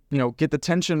we, get the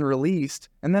tension released,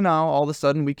 and then now all of a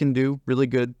sudden we can do really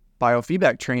good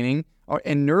biofeedback training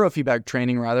and neurofeedback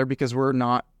training rather, because we're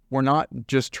not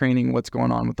just training what's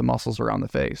going on with the muscles around the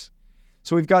face.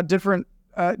 So we've got different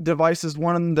devices.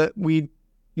 One that we,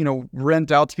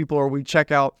 rent out to people or we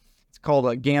check out, it's called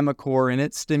a gamma core, and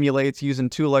it stimulates using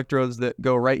 2 electrodes that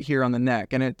go right here on the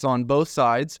neck, and it's on both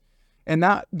sides. And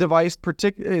that device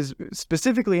is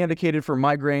specifically indicated for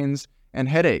migraines and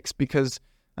headaches, because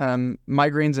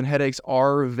migraines and headaches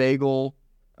are vagal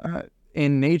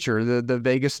in nature. The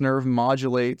vagus nerve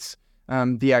modulates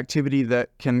the activity that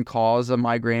can cause a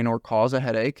migraine or cause a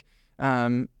headache.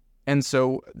 And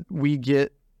so we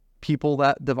get people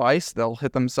that device. They'll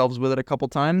hit themselves with it a couple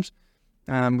times.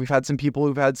 We've had some people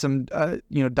who've had some,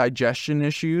 digestion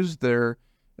issues. Their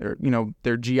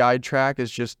GI tract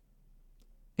is just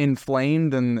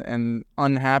inflamed and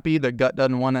unhappy. The gut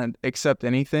doesn't want to accept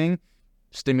anything.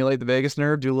 Stimulate the vagus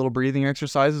nerve, do a little breathing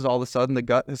exercises. All of a sudden, the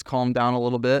gut has calmed down a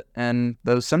little bit, and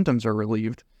those symptoms are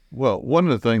relieved. Well, one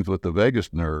of the things with the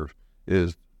vagus nerve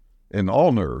is, in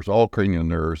all nerves, all cranial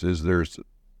nerves, is there's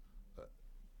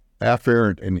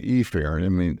afferent and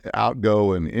efferent.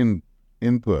 Outgo and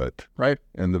input. Right.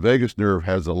 And the vagus nerve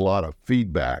has a lot of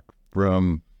feedback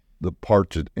from the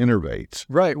parts it innervates.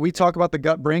 Right. We talk about the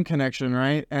gut-brain connection,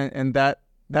 right? And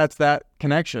that's that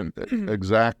connection.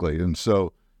 Exactly. And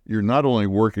so you're not only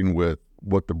working with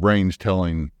what the brain's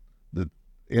telling the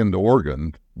end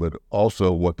organ, but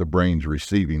also what the brain's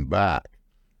receiving back.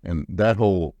 And that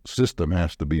whole system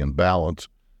has to be in balance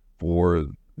for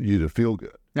you to feel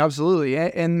good. Absolutely.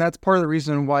 And that's part of the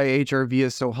reason why HRV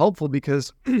is so helpful,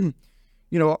 because,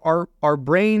 our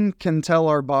brain can tell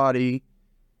our body,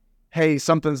 hey,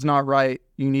 something's not right.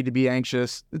 You need to be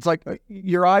anxious. It's like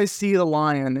your eyes see the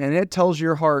lion and it tells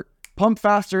your heart, pump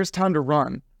faster, it's time to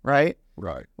run, right?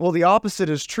 Right. Well, the opposite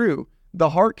is true. The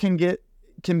heart can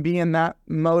be in that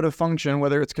mode of function,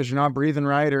 whether it's because you're not breathing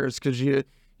right or it's because you're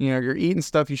eating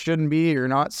stuff you shouldn't be, you're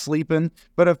not sleeping.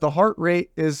 But if the heart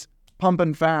rate is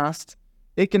pumping fast,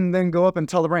 it can then go up and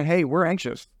tell the brain, hey, we're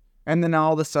anxious. And then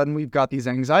all of a sudden we've got these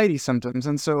anxiety symptoms.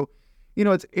 And so,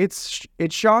 it's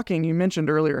shocking. You mentioned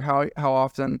earlier how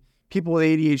often people with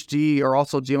ADHD are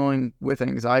also dealing with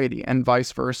anxiety and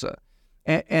vice versa.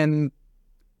 And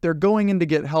they're going in to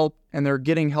get help, and they're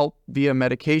getting help via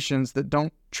medications that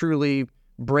don't truly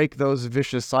break those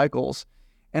vicious cycles.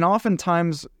 And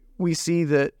oftentimes we see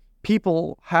that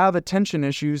people have attention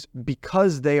issues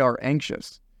because they are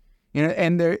anxious.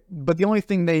 But the only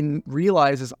thing they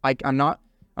realize is I'm not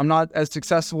as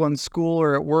successful in school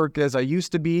or at work as I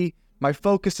used to be. My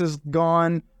focus is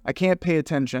gone. I can't pay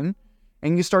attention.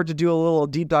 And you start to do a little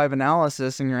deep dive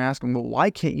analysis, and you're asking, well,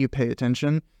 why can't you pay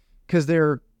attention? Because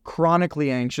they're chronically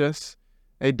anxious.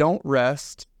 They don't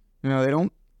rest. They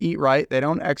don't eat right. They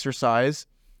don't exercise.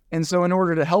 And so in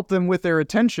order to help them with their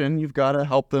attention, you've got to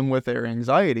help them with their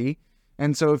anxiety.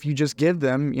 And so if you just give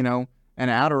them, an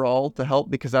Adderall to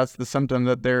help because that's the symptom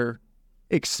that they're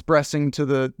expressing to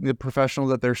the professional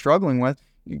that they're struggling with,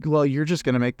 well, you're just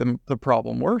going to make the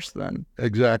problem worse then.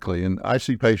 Exactly. And I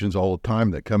see patients all the time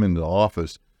that come into the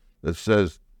office that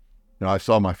says, I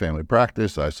saw my family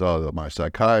practice, I saw my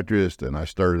psychiatrist, and I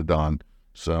started on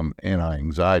some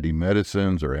anti-anxiety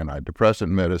medicines or antidepressant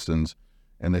medicines,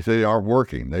 and they say they aren't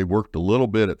working. They worked a little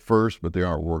bit at first, but they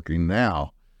aren't working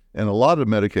now. And a lot of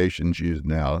medications used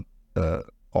now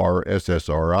are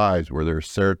SSRIs, where they're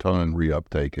serotonin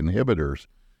reuptake inhibitors.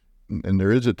 And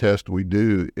there is a test we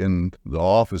do in the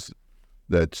office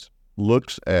that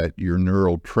looks at your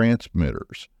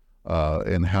neurotransmitters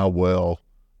and how well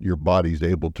your body's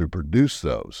able to produce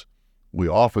those. We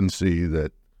often see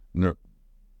that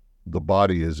the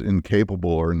body is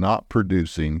incapable or not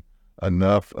producing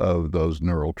enough of those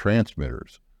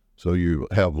neurotransmitters. So you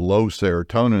have low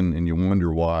serotonin and you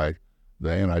wonder why the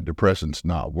antidepressant's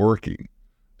not working.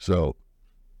 So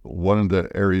one of the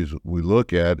areas we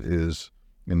look at is,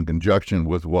 in conjunction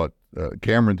with what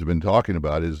Cameron's been talking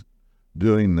about, is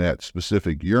doing that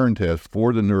specific urine test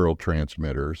for the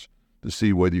neurotransmitters to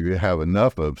see whether you have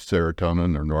enough of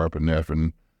serotonin or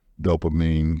norepinephrine,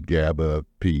 dopamine, GABA,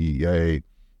 PEA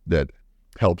that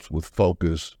helps with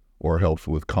focus or helps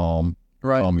with calming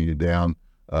you down,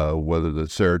 whether the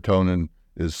serotonin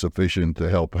is sufficient to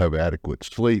help have adequate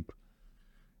sleep.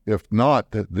 If not,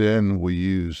 then we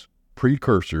use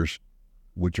precursors,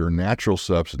 which are natural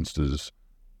substances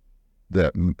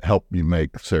that help you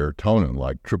make serotonin,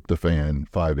 like tryptophan,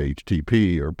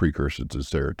 5-HTP, or precursors to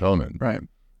serotonin. Right.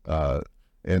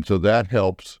 And so that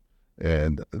helps,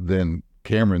 and then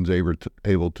Cameron's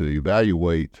able to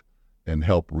evaluate and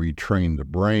help retrain the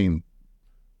brain,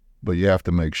 but you have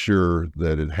to make sure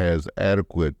that it has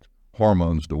adequate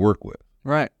hormones to work with.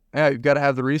 Right. Yeah, you've got to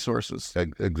have the resources.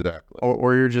 Exactly.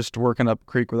 Or you're just working up a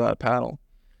creek without a paddle.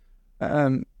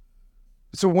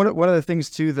 So one of the things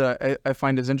too that I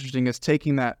find is interesting is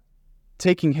taking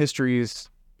histories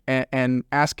and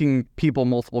asking people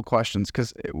multiple questions,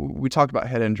 because we talked about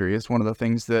head injury. It's one of the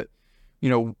things that,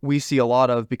 we see a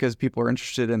lot of because people are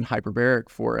interested in hyperbaric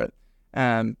for it.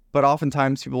 But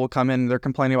oftentimes people will come in, they're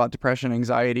complaining about depression,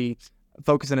 anxiety,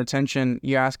 focus and attention.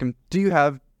 You ask them, do you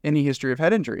have any history of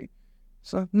head injury?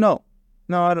 So no,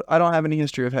 I don't have any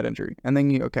history of head injury. And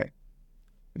then okay,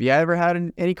 have you ever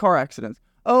had any car accidents?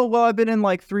 Oh, well, I've been in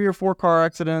like 3 or 4 car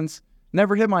accidents,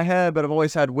 never hit my head, but I've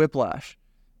always had whiplash.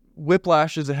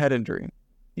 Whiplash is a head injury.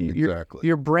 Exactly.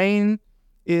 Your brain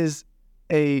is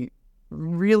a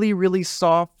really, really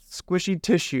soft, squishy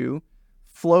tissue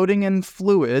floating in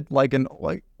fluid, like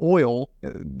oil,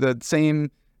 the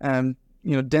same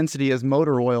density as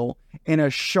motor oil, in a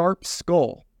sharp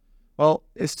skull. Well,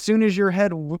 as soon as your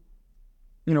head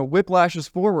whiplashes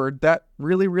forward, that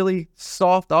really, really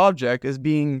soft object is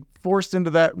being forced into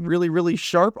that really, really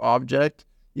sharp object.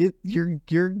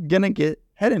 You're gonna get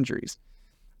head injuries.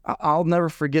 I'll never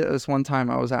forget this one time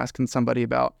I was asking somebody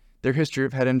about their history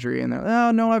of head injury, and they're,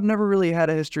 oh no, I've never really had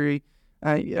a history.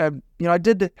 I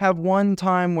did have one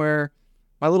time where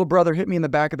my little brother hit me in the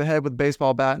back of the head with a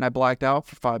baseball bat and I blacked out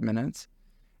for 5 minutes.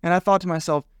 And I thought to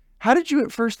myself, how did you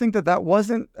at first think that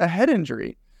wasn't a head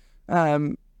injury?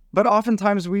 But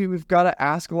oftentimes we've got to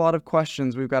ask a lot of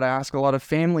questions. We've got to ask a lot of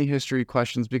family history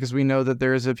questions, because we know that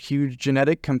there is a huge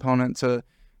genetic component to,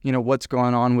 what's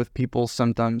going on with people's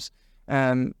symptoms.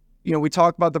 We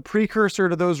talk about the precursor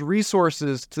to those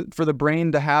resources for the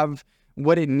brain to have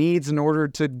what it needs in order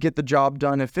to get the job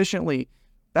done efficiently.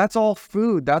 That's all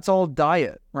food. That's all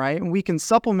diet, right? And we can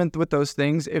supplement with those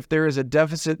things if there is a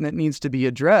deficit that needs to be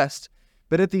addressed.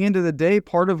 But at the end of the day,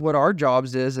 part of what our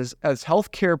jobs is as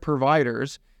healthcare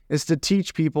providers is to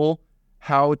teach people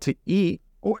how to eat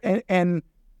and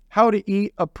how to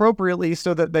eat appropriately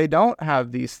so that they don't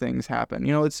have these things happen.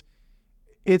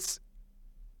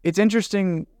 It's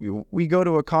interesting. We go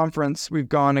to a conference. We've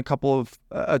gone a couple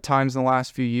of times in the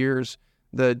last few years,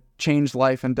 the Change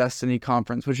Life and Destiny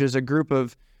Conference, which is a group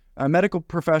of medical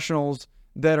professionals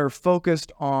that are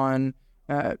focused on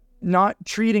not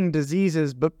treating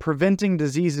diseases, but preventing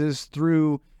diseases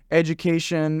through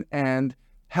education and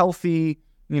healthy,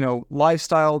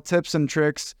 lifestyle tips and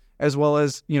tricks, as well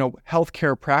as,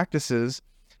 healthcare practices.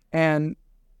 And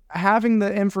having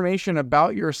the information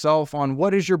about yourself on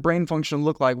what does your brain function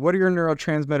look like, what do your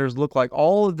neurotransmitters look like,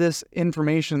 all of this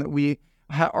information that we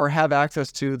have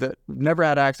access to that we've never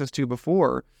had access to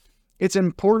before, it's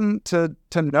important to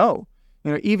know,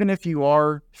 even if you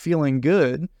are feeling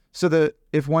good, so that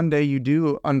if one day you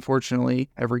do, unfortunately,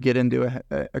 ever get into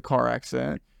a car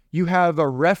accident, you have a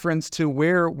reference to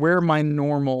where my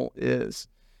normal is.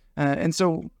 And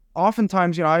so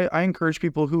oftentimes, I encourage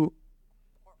people who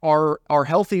are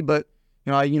healthy, but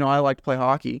I like to play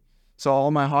hockey. So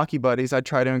all my hockey buddies, I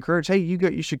try to encourage, hey,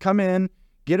 you should come in,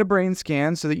 get a brain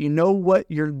scan so that you know what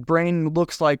your brain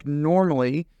looks like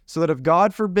normally, so that if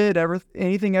God forbid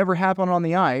anything ever happened on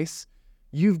the ice,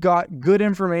 you've got good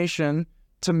information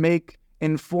to make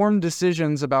informed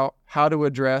decisions about how to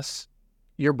address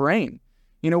your brain.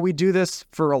 We do this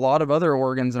for a lot of other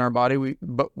organs in our body,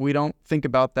 but we don't think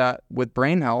about that with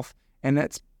brain health. And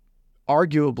that's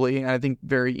arguably, and I think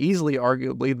very easily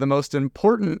arguably, the most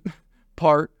important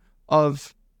part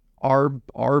of our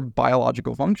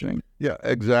biological functioning. Yeah,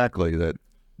 exactly. That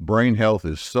brain health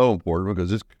is so important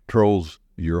because it controls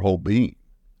your whole being.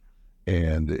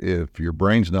 And if your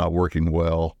brain's not working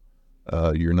well,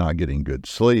 you're not getting good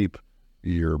sleep,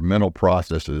 your mental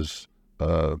processes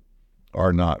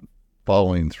are not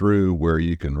following through where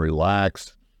you can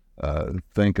relax,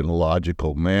 think in a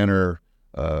logical manner,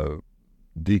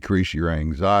 decrease your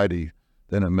anxiety,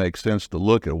 then it makes sense to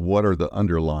look at what are the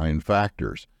underlying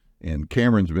factors. And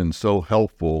Cameron's been so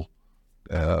helpful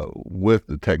with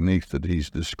the techniques that he's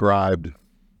described,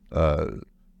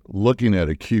 looking at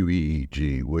a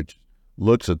QEEG, which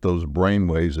looks at those brain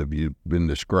waves that you've been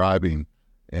describing.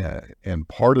 And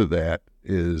part of that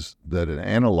is that it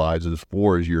analyzes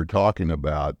for, as you're talking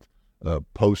about,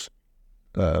 post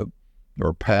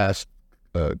or past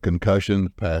concussion,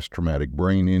 past traumatic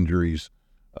brain injuries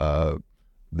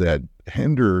that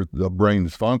hinder the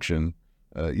brain's function,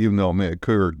 even though it may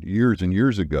occur years and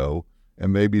years ago,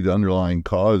 and maybe the underlying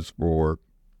cause for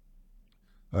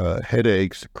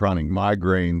headaches, chronic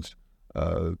migraines,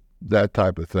 that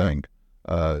type of thing,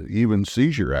 even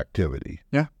seizure activity.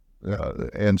 Yeah.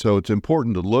 And so it's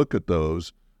important to look at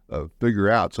those, figure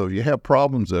out. So if you have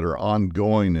problems that are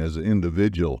ongoing as an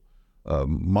individual,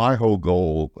 my whole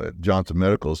goal at Johnson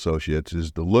Medical Associates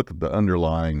is to look at the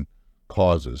underlying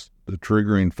causes, the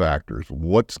triggering factors,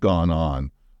 what's gone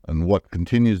on and what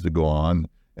continues to go on,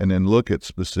 and then look at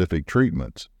specific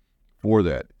treatments for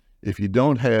that. If you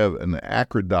don't have an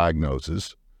accurate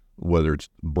diagnosis, whether it's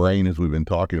brain, as we've been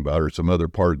talking about, or some other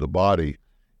part of the body,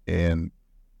 and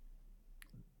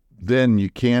then you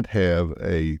can't have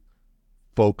a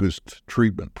focused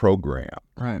treatment program.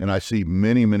 Right. And I see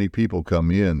many, many people come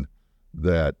in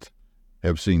that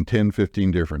have seen 10,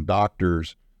 15 different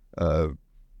doctors.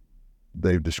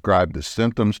 They've described the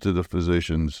symptoms to the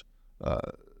physicians.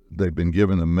 They've been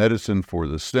given the medicine for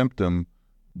the symptom,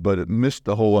 but it missed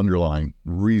the whole underlying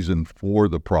reason for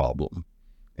the problem.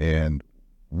 And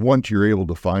once you're able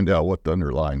to find out what the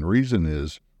underlying reason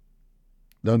is,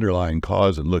 the underlying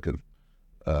cause, and look at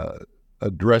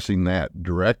addressing that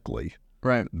directly,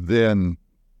 right, then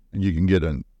you can get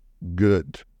a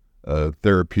good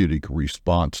therapeutic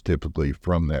response typically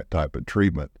from that type of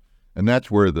treatment. And that's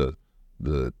where the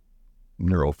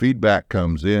neurofeedback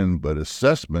comes in, but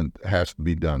assessment has to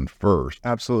be done first.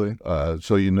 Absolutely.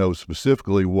 So you know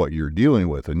specifically what you're dealing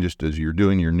with. And just as you're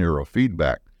doing your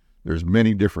neurofeedback, there's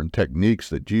many different techniques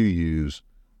that you use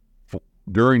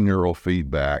during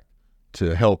neurofeedback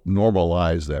to help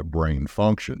normalize that brain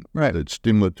function. Right. That's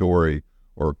stimulatory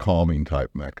or calming type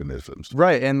mechanisms.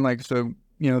 Right. And like, so,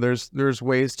 there's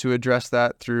ways to address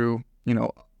that through,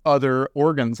 other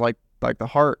organs like the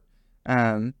heart.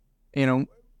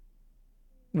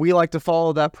 We like to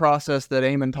follow that process that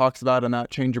Eamon talks about in that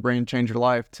Change Your Brain, Change Your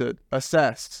Life, to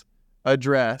assess,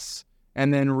 address,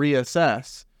 and then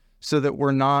reassess, so that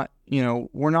we're not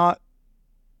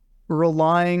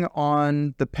relying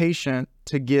on the patient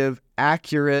to give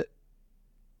accurate,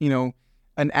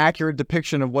 an accurate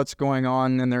depiction of what's going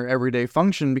on in their everyday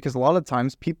function, because a lot of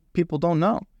times people don't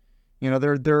know.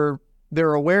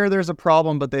 They're aware there's a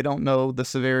problem, but they don't know the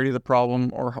severity of the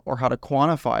problem or how to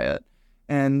quantify it.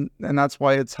 And that's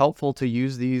why it's helpful to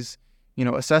use these,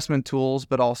 assessment tools,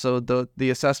 but also the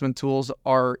assessment tools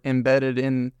are embedded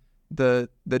in the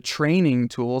training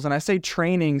tools. And I say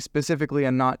training specifically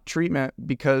and not treatment,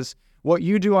 because what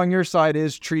you do on your side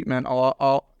is treatment,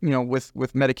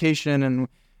 with medication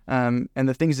and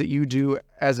the things that you do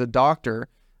as a doctor.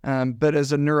 But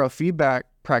as a neurofeedback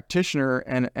practitioner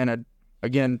and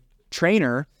again,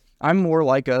 trainer, I'm more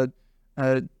like a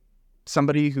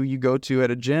somebody who you go to at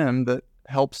a gym that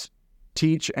helps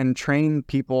teach and train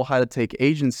people how to take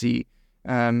agency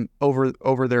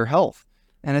over their health.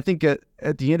 And I think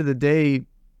at the end of the day,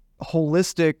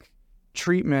 holistic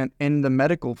treatment in the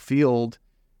medical field,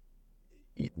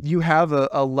 you have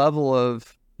a level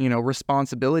of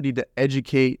responsibility to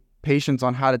educate patients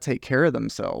on how to take care of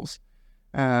themselves.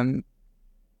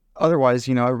 Otherwise,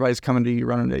 everybody's coming to you,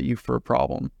 running at you for a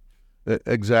problem.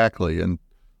 Exactly. And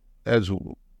as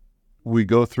we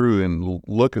go through and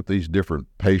look at these different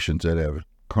patients that have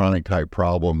chronic type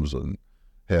problems and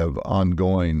have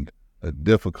ongoing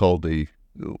difficulty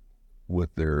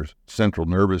with their central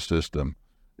nervous system,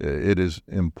 it is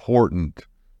important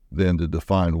then to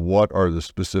define what are the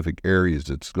specific areas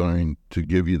that's going to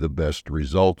give you the best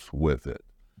results with it.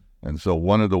 And so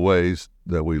one of the ways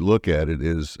that we look at it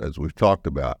is, as we've talked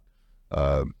about,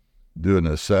 do an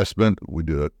assessment. We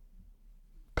do a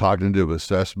cognitive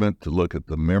assessment to look at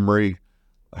the memory,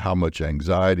 how much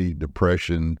anxiety,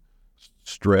 depression,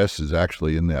 stress is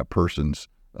actually in that person's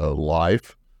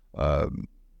life.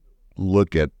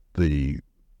 Look at the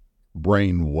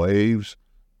brain waves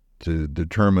to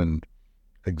determine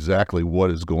exactly what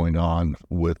is going on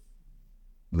with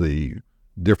the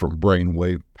different brain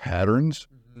wave patterns.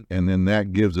 Mm-hmm. And then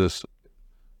that gives us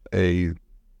a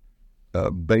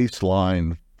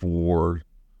baseline for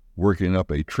working up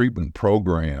a treatment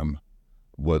program,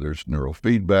 whether it's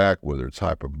neurofeedback, whether it's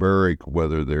hyperbaric,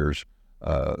 whether there's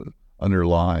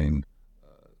underlying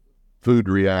food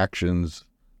reactions,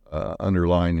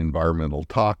 underlying environmental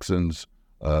toxins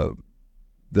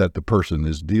that the person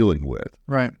is dealing with.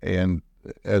 Right. And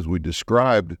as we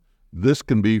described, this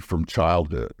can be from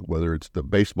childhood, whether it's the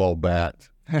baseball bat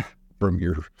from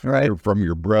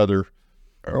your brother,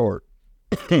 or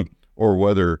or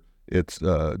whether it's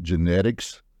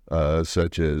genetics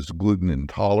such as gluten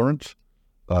intolerance,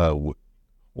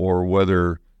 or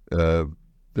whether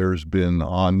there's been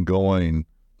ongoing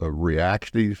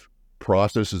reactive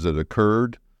processes that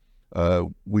occurred.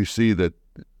 We see that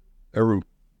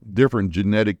different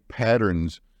genetic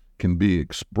patterns can be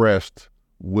expressed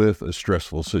with a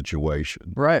stressful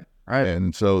situation. Right.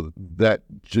 And so that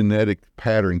genetic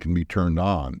pattern can be turned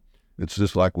on. It's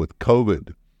just like with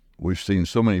COVID. We've seen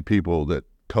so many people that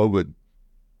COVID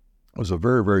was a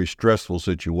very, very stressful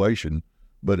situation,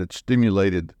 but it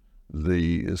stimulated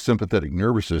the sympathetic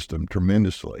nervous system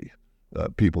tremendously.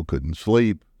 People couldn't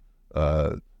sleep.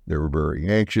 They were very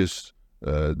anxious.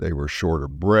 They were short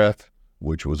of breath,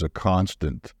 which was a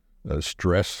constant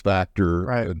stress factor,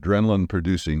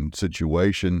 adrenaline-producing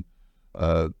situation.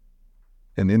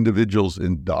 An individual's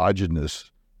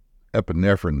endogenous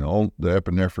epinephrine, the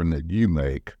epinephrine that you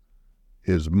make,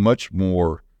 is much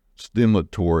more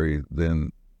stimulatory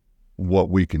than what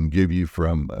we can give you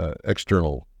from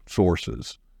external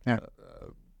sources. Yeah.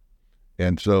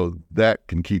 And so that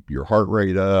can keep your heart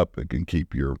rate up. It can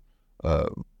keep your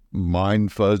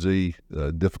mind fuzzy,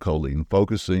 difficulty in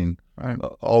focusing,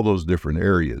 all those different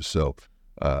areas. So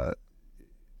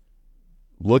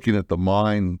looking at the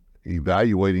mind,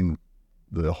 evaluating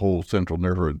the whole central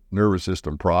nervous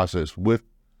system process with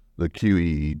the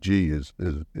QEEG is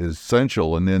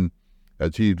essential. And then,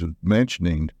 as he was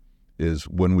mentioning, is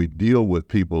when we deal with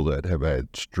people that have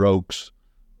had strokes,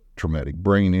 traumatic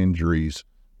brain injuries,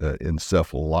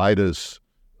 encephalitis,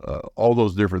 all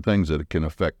those different things that can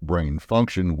affect brain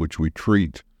function, which we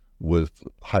treat with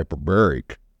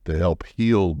hyperbaric to help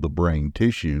heal the brain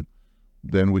tissue,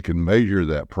 then we can measure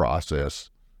that process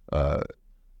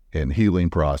and healing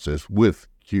process with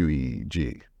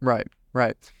QEEG. Right.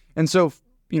 And so,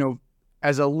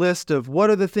 as a list of what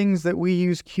are the things that we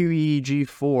use QEEG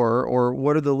for, or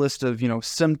what are the list of,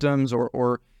 symptoms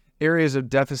or areas of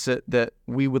deficit that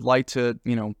we would like to,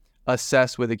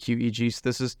 assess with a QEEG. So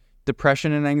this is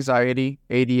depression and anxiety,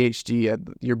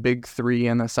 ADHD, your big three,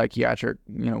 and the psychiatric,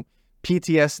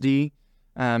 PTSD,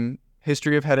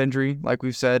 history of head injury, like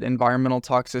we've said, environmental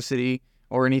toxicity,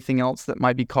 or anything else that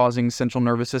might be causing central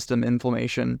nervous system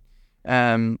inflammation,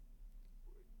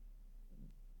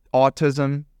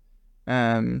 autism.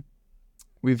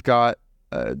 We've got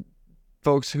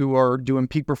folks who are doing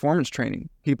peak performance training,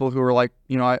 people who are like,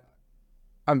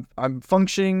 I'm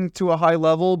functioning to a high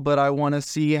level, but I want to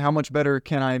see how much better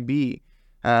can I be.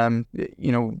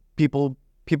 People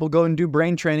go and do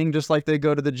brain training just like they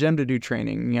go to the gym to do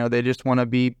training. They just want to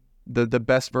be the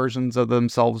best versions of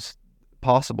themselves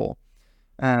possible.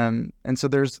 And so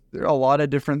there are a lot of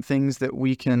different things that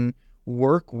we can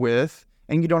work with,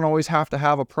 and you don't always have to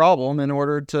have a problem in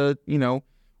order to,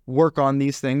 work on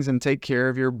these things and take care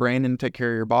of your brain and take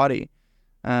care of your body.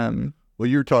 Well,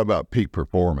 you're talking about peak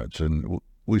performance, and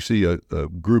we see a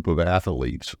group of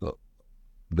athletes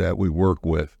that we work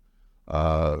with.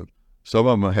 Some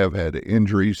of them have had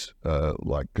injuries,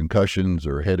 like concussions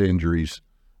or head injuries.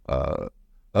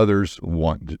 Others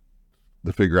want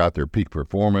to figure out their peak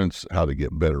performance, how to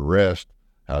get better rest,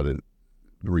 how to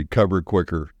recover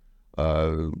quicker.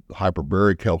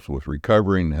 Hyperbaric helps with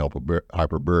recovering.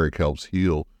 Hyperbaric helps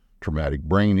heal traumatic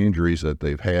brain injuries that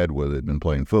they've had, whether they've been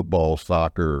playing football,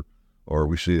 soccer, or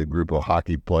we see a group of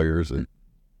hockey players that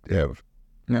have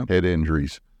head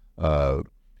injuries.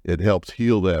 It helps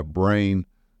heal that brain.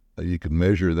 You can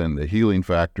measure then the healing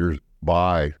factors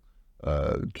by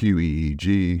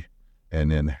QEEG,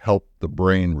 and then help the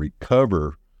brain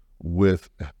recover with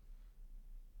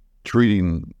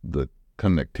treating the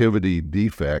connectivity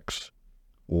defects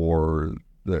or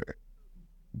the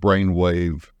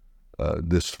brainwave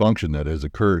dysfunction that has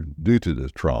occurred due to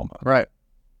this trauma. Right.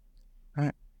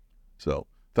 So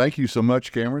thank you so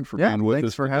much, Cameron, for being with us today.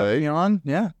 Thanks for having me on.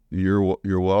 Yeah. You're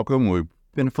welcome. We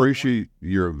appreciate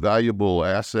your valuable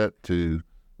asset to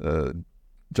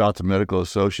Johnson Medical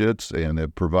Associates, and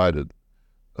have provided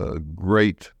a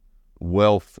great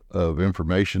wealth of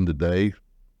information today.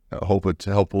 I hope it's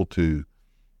helpful to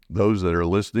those that are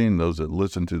listening, those that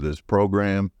listen to this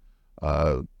program.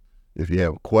 If you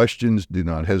have questions, do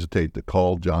not hesitate to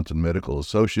call Johnson Medical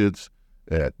Associates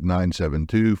at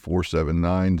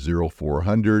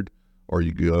 972-479-0400, or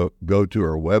you go to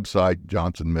our website,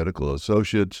 Johnson Medical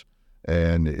Associates,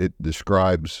 and it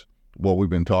describes what we've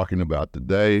been talking about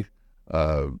today.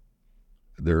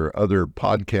 There are other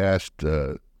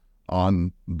podcasts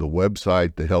on the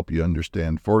website to help you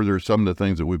understand further some of the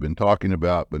things that we've been talking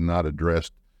about, but not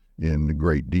addressed in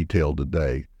great detail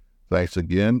today. Thanks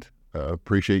again.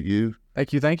 Appreciate you.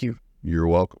 Thank you. You're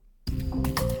welcome.